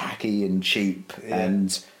unbelievably tacky and cheap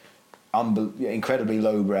and incredibly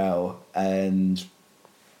lowbrow, and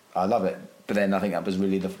I love it. But then I think that was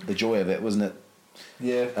really the joy of it, wasn't it?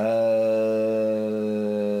 Yeah.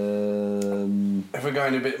 If we're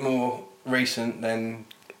going a bit more recent, then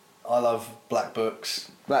I love Black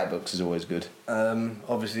Books. Black Books is always good.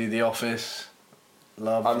 Obviously, The Office.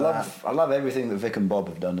 I love everything that Vic and Bob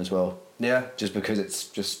have done as well. Yeah. Just because it's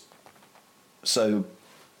just so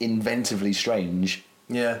inventively strange.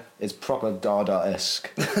 Yeah. It's proper Dada-esque,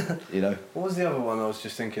 you know. What was the other one I was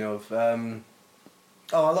just thinking of? Have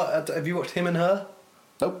you watched Him and Her?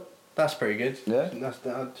 Nope. That's pretty good. Yeah.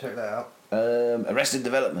 I'd check that out. Arrested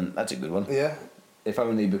Development. That's a good one. Yeah. If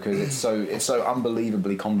only because it's so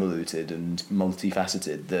unbelievably convoluted and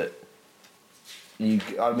multifaceted that.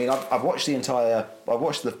 I've watched the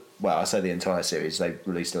entire series. They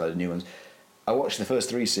released a load of new ones. I watched the first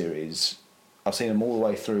 3 series. I've seen them all the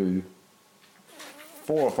way through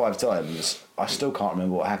 4 or 5 times. I still can't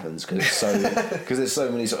remember what happens because there's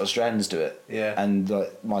so many sort of strands to it. Yeah. And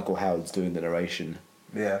Michael Howard's doing the narration.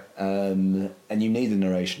 Yeah. And you need the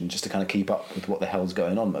narration just to kind of keep up with what the hell's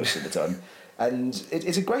going on most of the time. And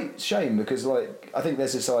it's a great shame because I think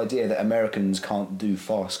there's this idea that Americans can't do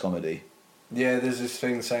fast comedy. Yeah, there's this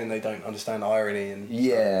thing saying they don't understand irony and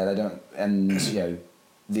Yeah, they don't, and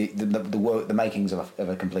the makings of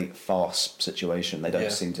a complete farce situation. They don't Yeah.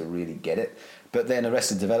 seem to really get it. But then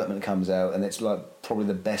Arrested Development comes out, and it's like probably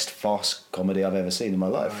the best farce comedy I've ever seen in my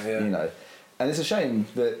life. Oh, yeah. And it's a shame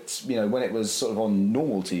that when it was sort of on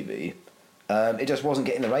normal TV, it just wasn't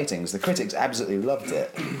getting the ratings. The critics absolutely loved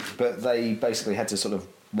it, but they basically had to sort of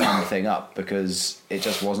wind the thing up because it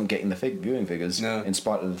just wasn't getting the viewing figures, in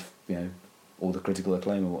spite of all the critical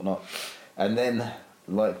acclaim and whatnot. And then,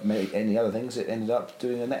 like any other things, it ended up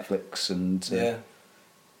doing a Netflix and yeah.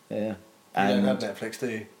 yeah. You And don't have Netflix, do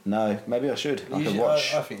you? no, maybe I should. I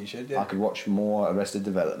think you should. Yeah. I could watch more Arrested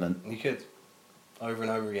Development. You could, over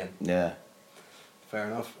and over again. Yeah. Fair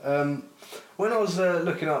enough. When I was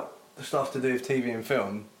looking up the stuff to do with TV and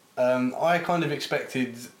film, I kind of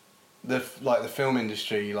expected the film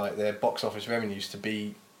industry, like their box office revenues, to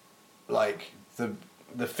be like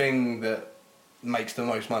the thing that makes the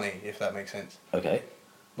most money, if that makes sense. Okay.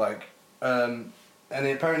 Like, and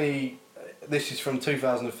apparently, this is from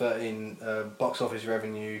 2013. Box office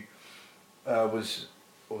revenue was,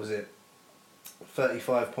 what was it?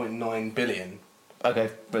 35.9 billion.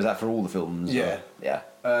 Okay, but is that for all the films? Yeah. Or? Yeah.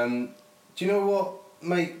 Do you know what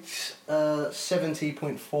makes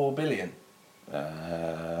 70.4 billion?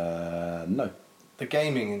 No. The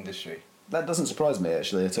gaming industry. That doesn't surprise me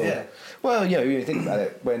actually at all. Yeah. Well, you think about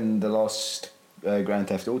it, when the last Grand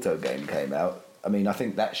Theft Auto game came out, I mean, I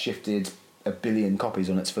think that shifted 1 billion copies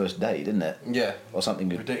on its first day, didn't it? Yeah. Or something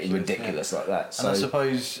ridiculous like that. So And I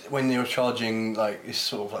suppose when you're charging, like, it's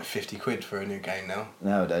sort of like 50 quid for a new game now.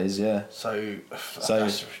 nowadays, yeah. So So-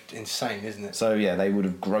 that's insane, isn't it? So yeah, they would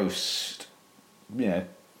have grossed,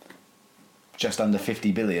 just under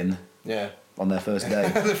 50 billion Yeah. on their first day.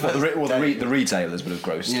 The retailers would have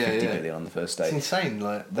grossed 50 billion on the first day. It's insane,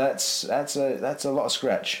 like. That's a lot of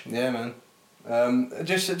scratch. Yeah, man.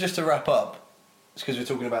 Just to wrap up, it's because we're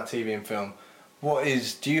talking about TV and film.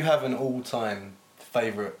 Do you have an all-time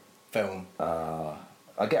favourite film? I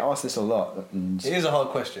get asked this a lot. And It is a hard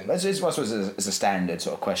question. I suppose it's a standard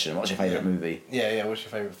sort of question. What's your favourite movie? Yeah. What's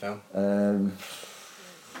your favourite film?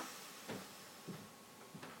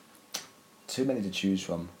 Too many to choose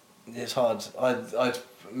from. It's hard.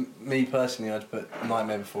 Me personally, I'd put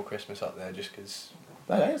Nightmare Before Christmas up there just because.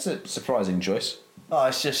 Okay, it's a surprising choice. Oh,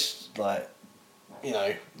 it's just like,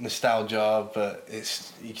 nostalgia, but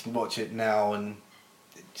you can watch it now and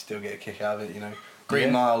still get a kick out of it.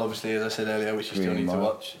 Green Mile, obviously, as I said earlier, which you still Green need to Mile.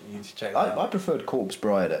 watch. You need to check that I out. preferred Corpse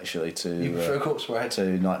Bride actually to. You prefer Corpse Bride? To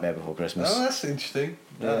Nightmare Before Christmas. Oh, that's interesting.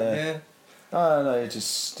 Yeah. Oh no, it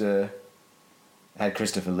just had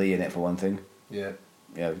Christopher Lee in it for one thing. Yeah.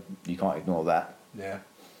 You can't ignore that. Yeah.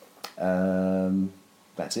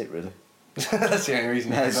 That's it really. That's the only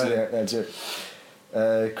reason. That's it.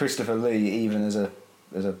 Christopher Lee, even as a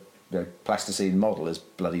plasticine model, is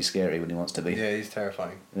bloody scary when he wants to be. Yeah, he's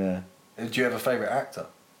terrifying. Yeah. Do you have a favourite actor?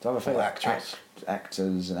 Do I have a favourite actress?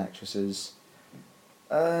 Actors and actresses.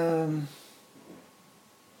 Well,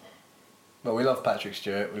 we love Patrick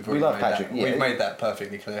Stewart. We love Patrick. Yeah. We've made that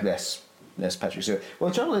perfectly clear. Yes, Patrick Stewart. Well,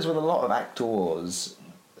 the trouble is with a lot of actors,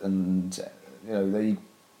 and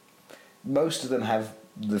most of them have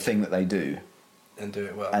the thing that they do. And do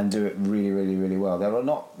it well. And do it really, really, really well. There are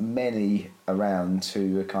not many around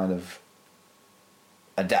who are kind of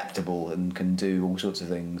adaptable and can do all sorts of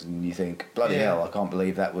things, and you think, bloody hell, I can't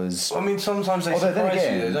believe that was. I mean, sometimes they surprise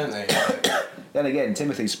you, don't they? Then again,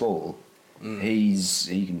 Timothy Spall, he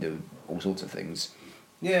can do all sorts of things.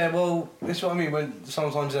 Yeah, well, that's what I mean. When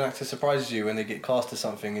sometimes an actor surprises you when they get cast to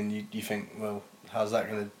something, and you think, well, how's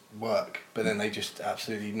that going to work? But then they just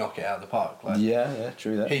absolutely knock it out of the park. Like, yeah,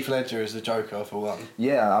 true that. Heath Ledger as the Joker, for one.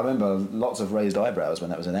 Yeah, I remember lots of raised eyebrows when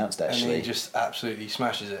that was announced, actually. And he just absolutely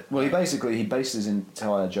smashes it. Well, he based his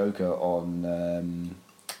entire Joker on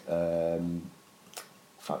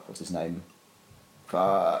what's his name?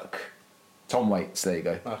 Tom Waits. There you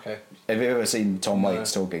go. Okay. Have you ever seen Tom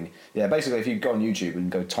Waits talking? Yeah, basically, if you go on YouTube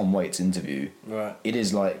and go Tom Waits interview, right, it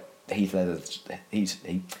is like Heath Ledger's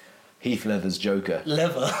Joker. Heath Ledger.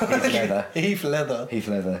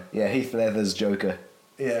 Yeah, Heath Ledger's Joker.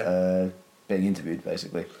 Yeah. Being interviewed,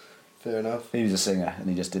 basically. Fair enough. He was a singer, and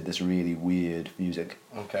he just did this really weird music.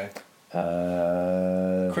 Okay.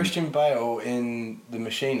 Christian Bale in The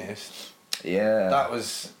Machinist. Yeah.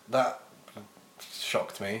 That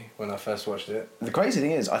shocked me when I first watched it. The crazy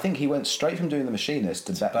thing is, I think he went straight from doing The Machinist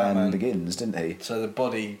to Batman Begins, didn't he? So the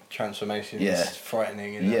body transformation is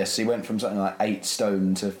frightening. Isn't yes, he went from something like 8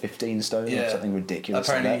 stone to 15 stone, or something ridiculous.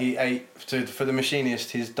 Apparently, like that. he ate for The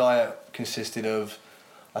Machinist. His diet consisted of,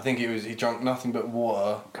 I think he drank nothing but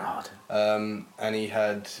water. God. And he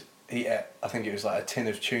had he ate, I think it was like a tin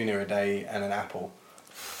of tuna a day and an apple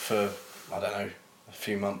for, I don't know, a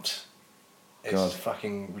few months. It's God.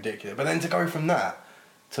 fucking ridiculous. But then to go from that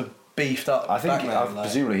to beefed up I think Batman, like,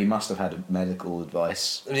 presumably he must have had medical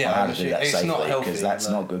advice on Yeah, how to obviously, do that it's not safely, healthy, because that's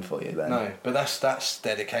no. not good for you. Then. no, but that's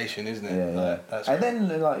dedication, isn't it? Yeah, yeah. Like, that's And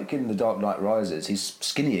then, like in The Dark Knight Rises, he's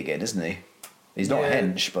skinny again, isn't he? He's not Yeah.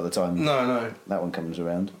 hench by the time no, that one comes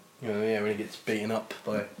around. yeah, when he gets beaten up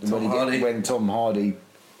by When Tom he get- Hardy. when Tom Hardy,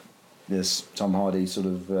 Tom Hardy sort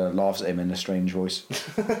of laughs at him in a strange voice.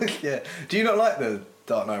 Yeah. Do you not like the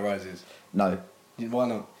Dark Knight Rises? No, Why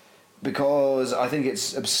not? because I think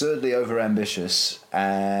it's absurdly overambitious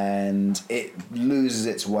and it loses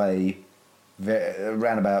its way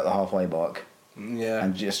around about the halfway mark. Yeah.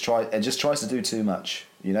 And just tries to do too much,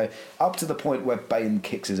 you know, up to the point where Bane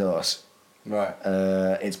kicks his ass. Right.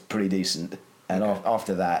 It's pretty decent, and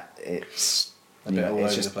after that, it's A bit all it's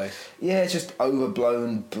over just the place. yeah, it's just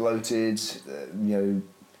overblown, bloated.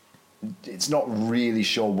 It's not really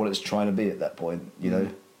sure what it's trying to be at that point, you know.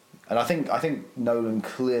 And I think Nolan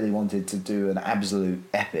clearly wanted to do an absolute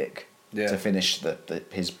epic Yeah. to finish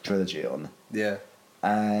his trilogy on, Yeah.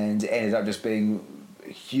 and it ended up just being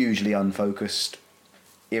hugely unfocused,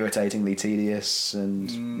 irritatingly tedious, and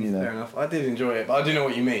Fair enough. I did enjoy it, but I do know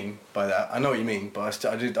what you mean by that. I know what you mean, but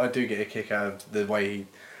I do get a kick out of the way he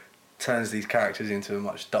turns these characters into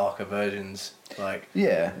much darker versions. Like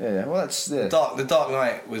yeah. Well, that's the Dark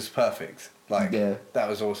Knight was perfect. Like Yeah. that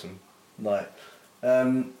was awesome. Like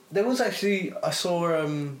there was actually I saw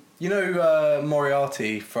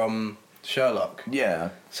Moriarty from Sherlock. yeah.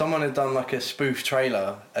 Someone had done like a spoof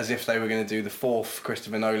trailer as if they were going to do the 4th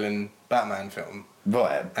Christopher Nolan Batman film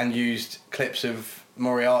Right. and used clips of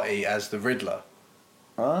Moriarty as the Riddler.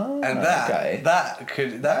 Oh, And that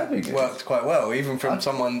okay. that be good. worked quite well, even from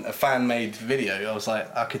a fan made video. I was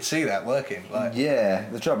like, I could see that working. Like, Yeah,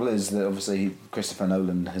 the trouble is that obviously Christopher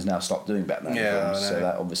Nolan has now stopped doing Batman Yeah, films, I so know.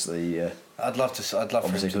 that obviously I'd love for him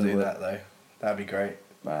Obviously to couldn't do work. that though. That'd be great.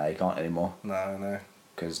 he can't anymore No.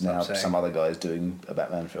 because now upsetting. some other guy's doing a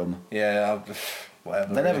Batman film. Yeah,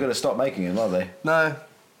 whatever. They're never really. going to stop making him, are they? No.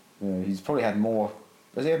 He's probably had more.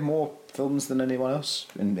 Does he have more films than anyone else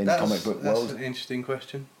in the comic book That's world? an interesting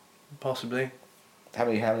question. Possibly. How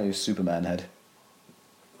many has Superman had?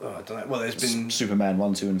 Oh, I don't know. Well, there's been Superman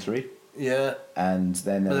 1, 2, and 3, yeah. and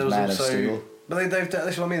then But there's there was Man also, of Steel. But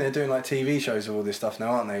that's what I mean. They're doing like TV shows of all this stuff now,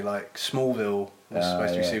 aren't they? Like Smallville was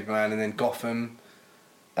supposed to be yeah. Superman, and then Gotham.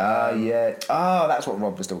 Yeah. Oh, that's what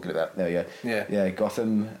Rob was talking about. There you go. Yeah. Yeah,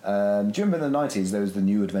 Gotham. Do you remember in the 90s there was the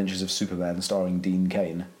New Adventures of Superman starring Dean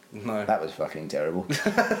Cain? No. That was fucking terrible.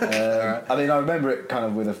 I mean, I remember it kind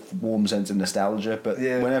of with a warm sense of nostalgia, but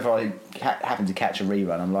Yeah. whenever I happen to catch a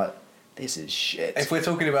rerun, I'm like, this is shit. If we're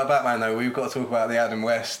talking about Batman, though, we've got to talk about the Adam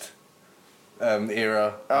West era.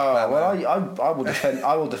 of Oh Batman. well, I will defend.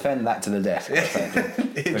 I will defend that to the death. quite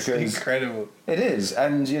frankly, It's because incredible. it is,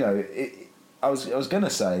 and you know, I was gonna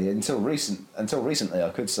say until recently, I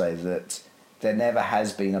could say that there never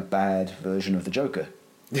has been a bad version of the Joker.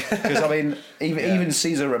 Because I mean, even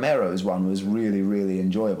Cesar Romero's one was really, really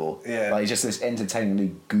enjoyable. Yeah. Like just this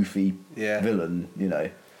entertainingly goofy villain, you know.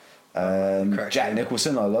 Correct, Jack yeah.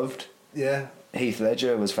 Nicholson, I loved. Yeah. Heath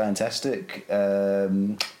Ledger was fantastic.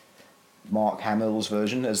 Mark Hamill's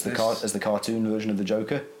version as the There's- the cartoon version of the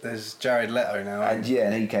Joker, There's Jared Leto now. and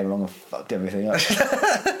and he came along and fucked everything up.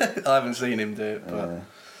 I haven't seen him do it, but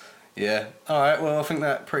yeah. All right. Well, I think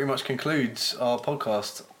that pretty much concludes our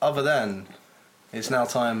podcast. Other than, it's now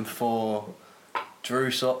time for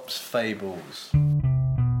Drew Sop's Fables.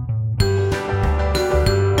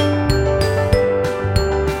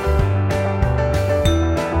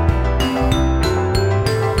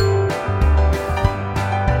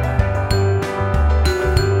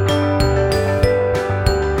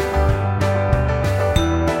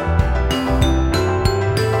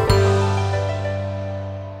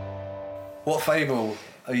 What fable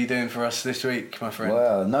are you doing for us this week, my friend?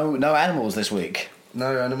 Well, no animals this week.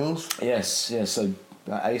 No animals? Yes. So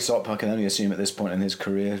Aesop, I can only assume at this point in his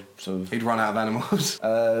career, sort of. He'd run out of animals.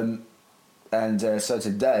 So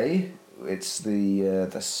today it's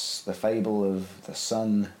the fable of the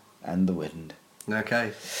sun and the wind.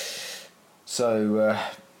 Okay. So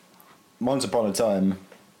once upon a time,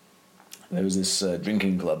 there was this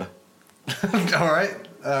drinking club, All right,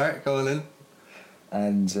 go on then.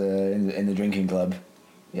 and in the drinking club,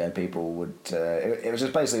 people would. It was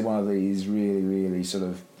just basically one of these really, really sort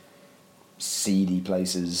of seedy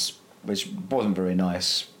places, which wasn't very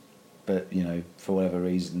nice, but for whatever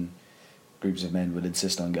reason, groups of men would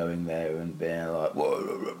insist on going there and being like,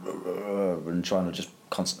 "Whoa," and and trying to just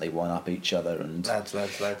constantly one up each other and lads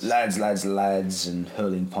and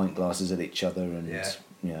hurling pint glasses at each other and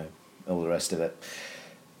you know, all the rest of it.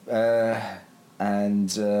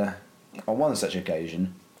 And on one such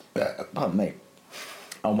occasion, pardon me,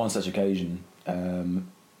 on one such occasion,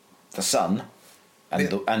 the sun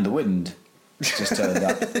and the wind just turned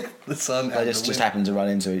up. The sun. They just happened to run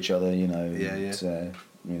into each other, you know. Yeah, and,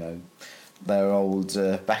 you know, they were old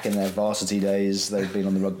back in their varsity days. They'd been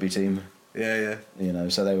on the rugby team. Yeah. You know,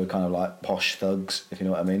 so they were kind of like posh thugs, if you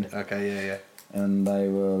know what I mean. Okay. Yeah. And they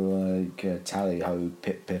were like tally ho,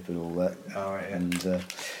 pip pip, and all that. Oh, right, yeah.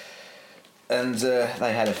 And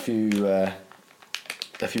they had a few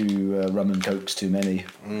rum and cokes too many,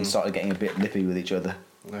 and started getting a bit nippy with each other.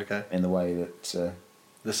 Okay. In the way that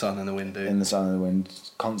the sun and the wind do. In the sun and the wind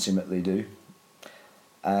consummately do,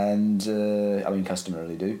 and I mean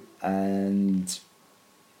customarily do, and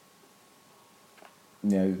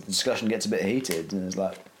you know the discussion gets a bit heated, and it's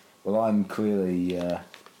like, well, I'm clearly a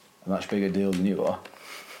much bigger deal than you are.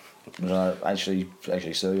 But actually,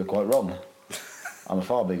 sir, you're quite wrong. I'm a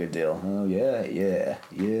far bigger deal. Oh yeah.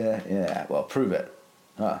 Well, prove it.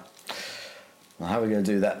 Huh. Well, how are we going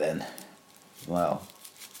to do that then? Well,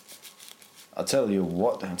 I'll tell you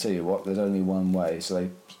what. There's only one way. So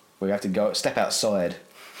we have to step outside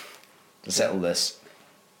to settle this.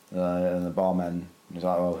 And the barman was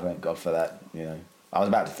like, "Oh, thank God for that." You know, I was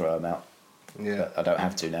about to throw them out. Yeah. But I don't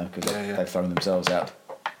have to now because they've thrown themselves out.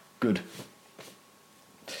 Good.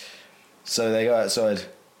 So they go outside,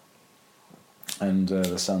 and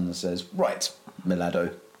the son says, "Right,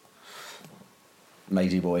 Milado,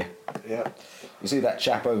 matey boy. Yeah. You see that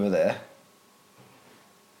chap over there?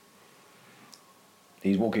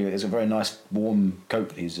 He's walking. It's a very nice warm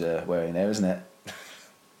coat he's wearing there, isn't it?"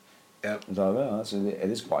 Yeah. It's like, well, it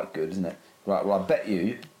is quite good, isn't it? Right. Well, I bet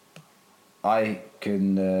you, I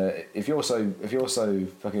can. If you're so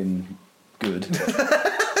fucking good.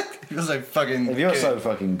 If you're so fucking. If you're so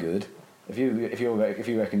fucking good. If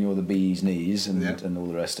you reckon you're the bee's knees and all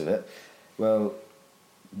the rest of it, well,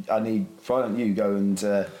 why don't you go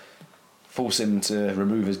and force him to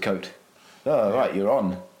remove his coat? Oh, right, you're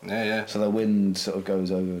on. Yeah. So the wind sort of goes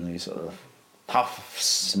over and he sort of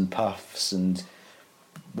puffs and puffs and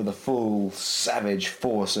with the full savage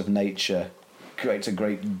force of nature creates a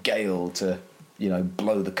great gale to, you know,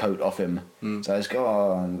 blow the coat off him. So it's go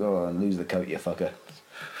on, lose the coat, you fucker.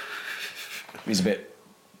 He's a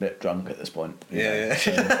bit drunk at this point. Yeah.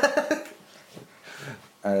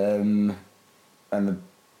 And the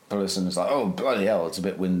person is like, "Oh bloody hell, it's a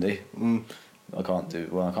bit windy. I can't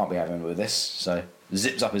be having with this." So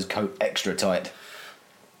zips up his coat extra tight,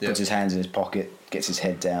 puts his hands in his pocket, gets his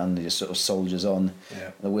head down, and he just sort of soldiers on.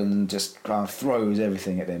 Yeah. The wind just kind of throws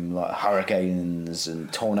everything at him, like hurricanes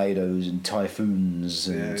and tornadoes and typhoons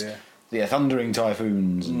and thundering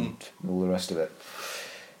typhoons and all the rest of it.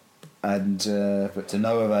 And but to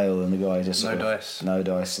no avail, and the guy just no dice,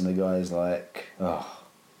 and the guy's like, "Oh,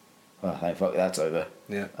 well, thank fuck that's over."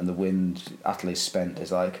 Yeah. And the wind, utterly spent,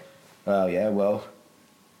 is like, "Oh yeah, well,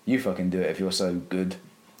 you fucking do it if you're so good."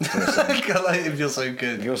 If you're so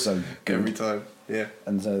good. If you're so good. Every time. Yeah.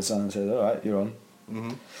 And so the son says, "All right, you're on."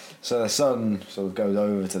 Mm-hmm. So the son sort of goes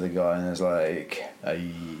over to the guy and is like,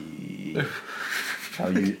 "Hey, how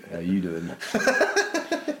you doing?"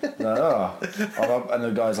 Like, oh. And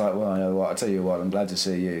the guy's like, "Well, you know what, I'll tell you what, I'm glad to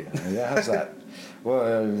see you." Yeah, how's that? Well,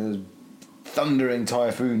 there's thundering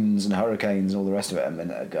typhoons and hurricanes and all the rest of it a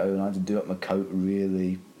minute ago, and I had to do up my coat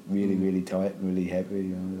really tight and really heavy.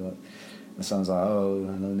 You know, like, the son's like,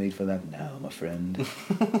 "Oh, no need for that now, my friend."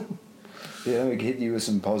 Yeah, we can hit you with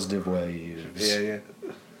some positive waves. Yeah.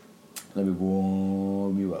 Let me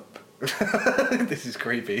warm you up. This is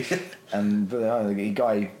creepy. But the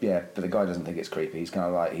guy doesn't think it's creepy. He's kind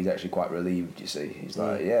of like, he's actually quite relieved, you see. He's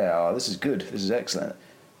like, this is good. This is excellent.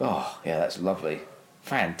 Oh, yeah, that's lovely.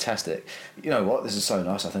 Fantastic. You know what? This is so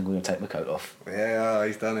nice. I think I'm going to take my coat off. Yeah,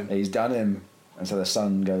 he's done him. He's done him. And so the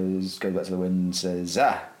son goes back to the wind and says,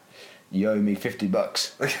 you owe me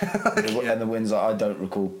 $50. And the wind's like, I don't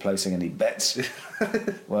recall placing any bets.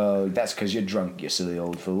 Well, that's because you're drunk, you silly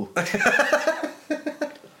old fool.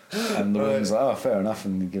 And the wind's like, oh, fair enough,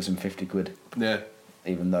 and he gives him 50 quid. Yeah.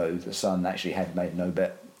 Even though the son actually had made no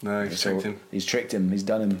bet. No, he's tricked him. He's tricked him. He's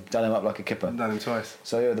done him up like a kipper. Done him twice.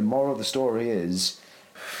 So the moral of the story is,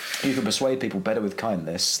 you can persuade people better with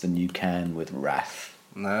kindness than you can with wrath.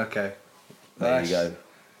 No, okay. There you go.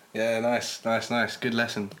 Yeah, nice. Good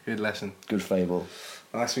lesson. Good fable.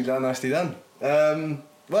 Nicely done.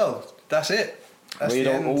 Well, that's it.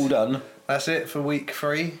 That's all done. That's it for week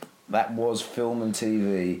 3. that was film and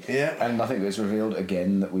TV. Yeah. And I think it's revealed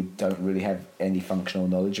again that we don't really have any functional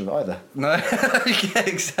knowledge of either. No, yeah,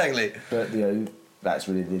 exactly. But, that's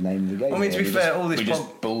really the name of the game. I mean, to be fair, all this we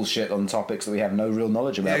just bullshit on topics that we have no real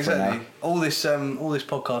knowledge about. Yeah, exactly. For now. All this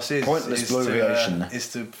podcast is Pointless bloviation.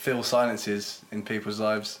 is to fill silences in people's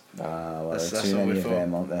lives. Well, That's too what many we're of for.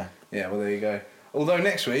 them, aren't there? Yeah, well, there you go. Although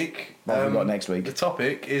next week, What have we got next week? The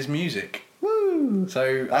topic is music. Woo!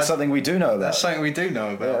 So That's something we do know about. That's something we do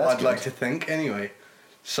know about. Yeah, that's I'd like good. to think, anyway.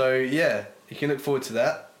 So yeah, you can look forward to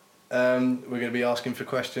that. We're going to be asking for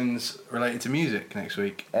questions related to music next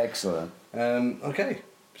week. Excellent. Okay,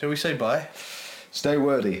 shall we say bye? Stay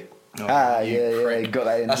wordy. Oh, yeah, you prick. got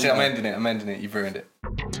that in. That's it. I'm ending it. You've ruined it.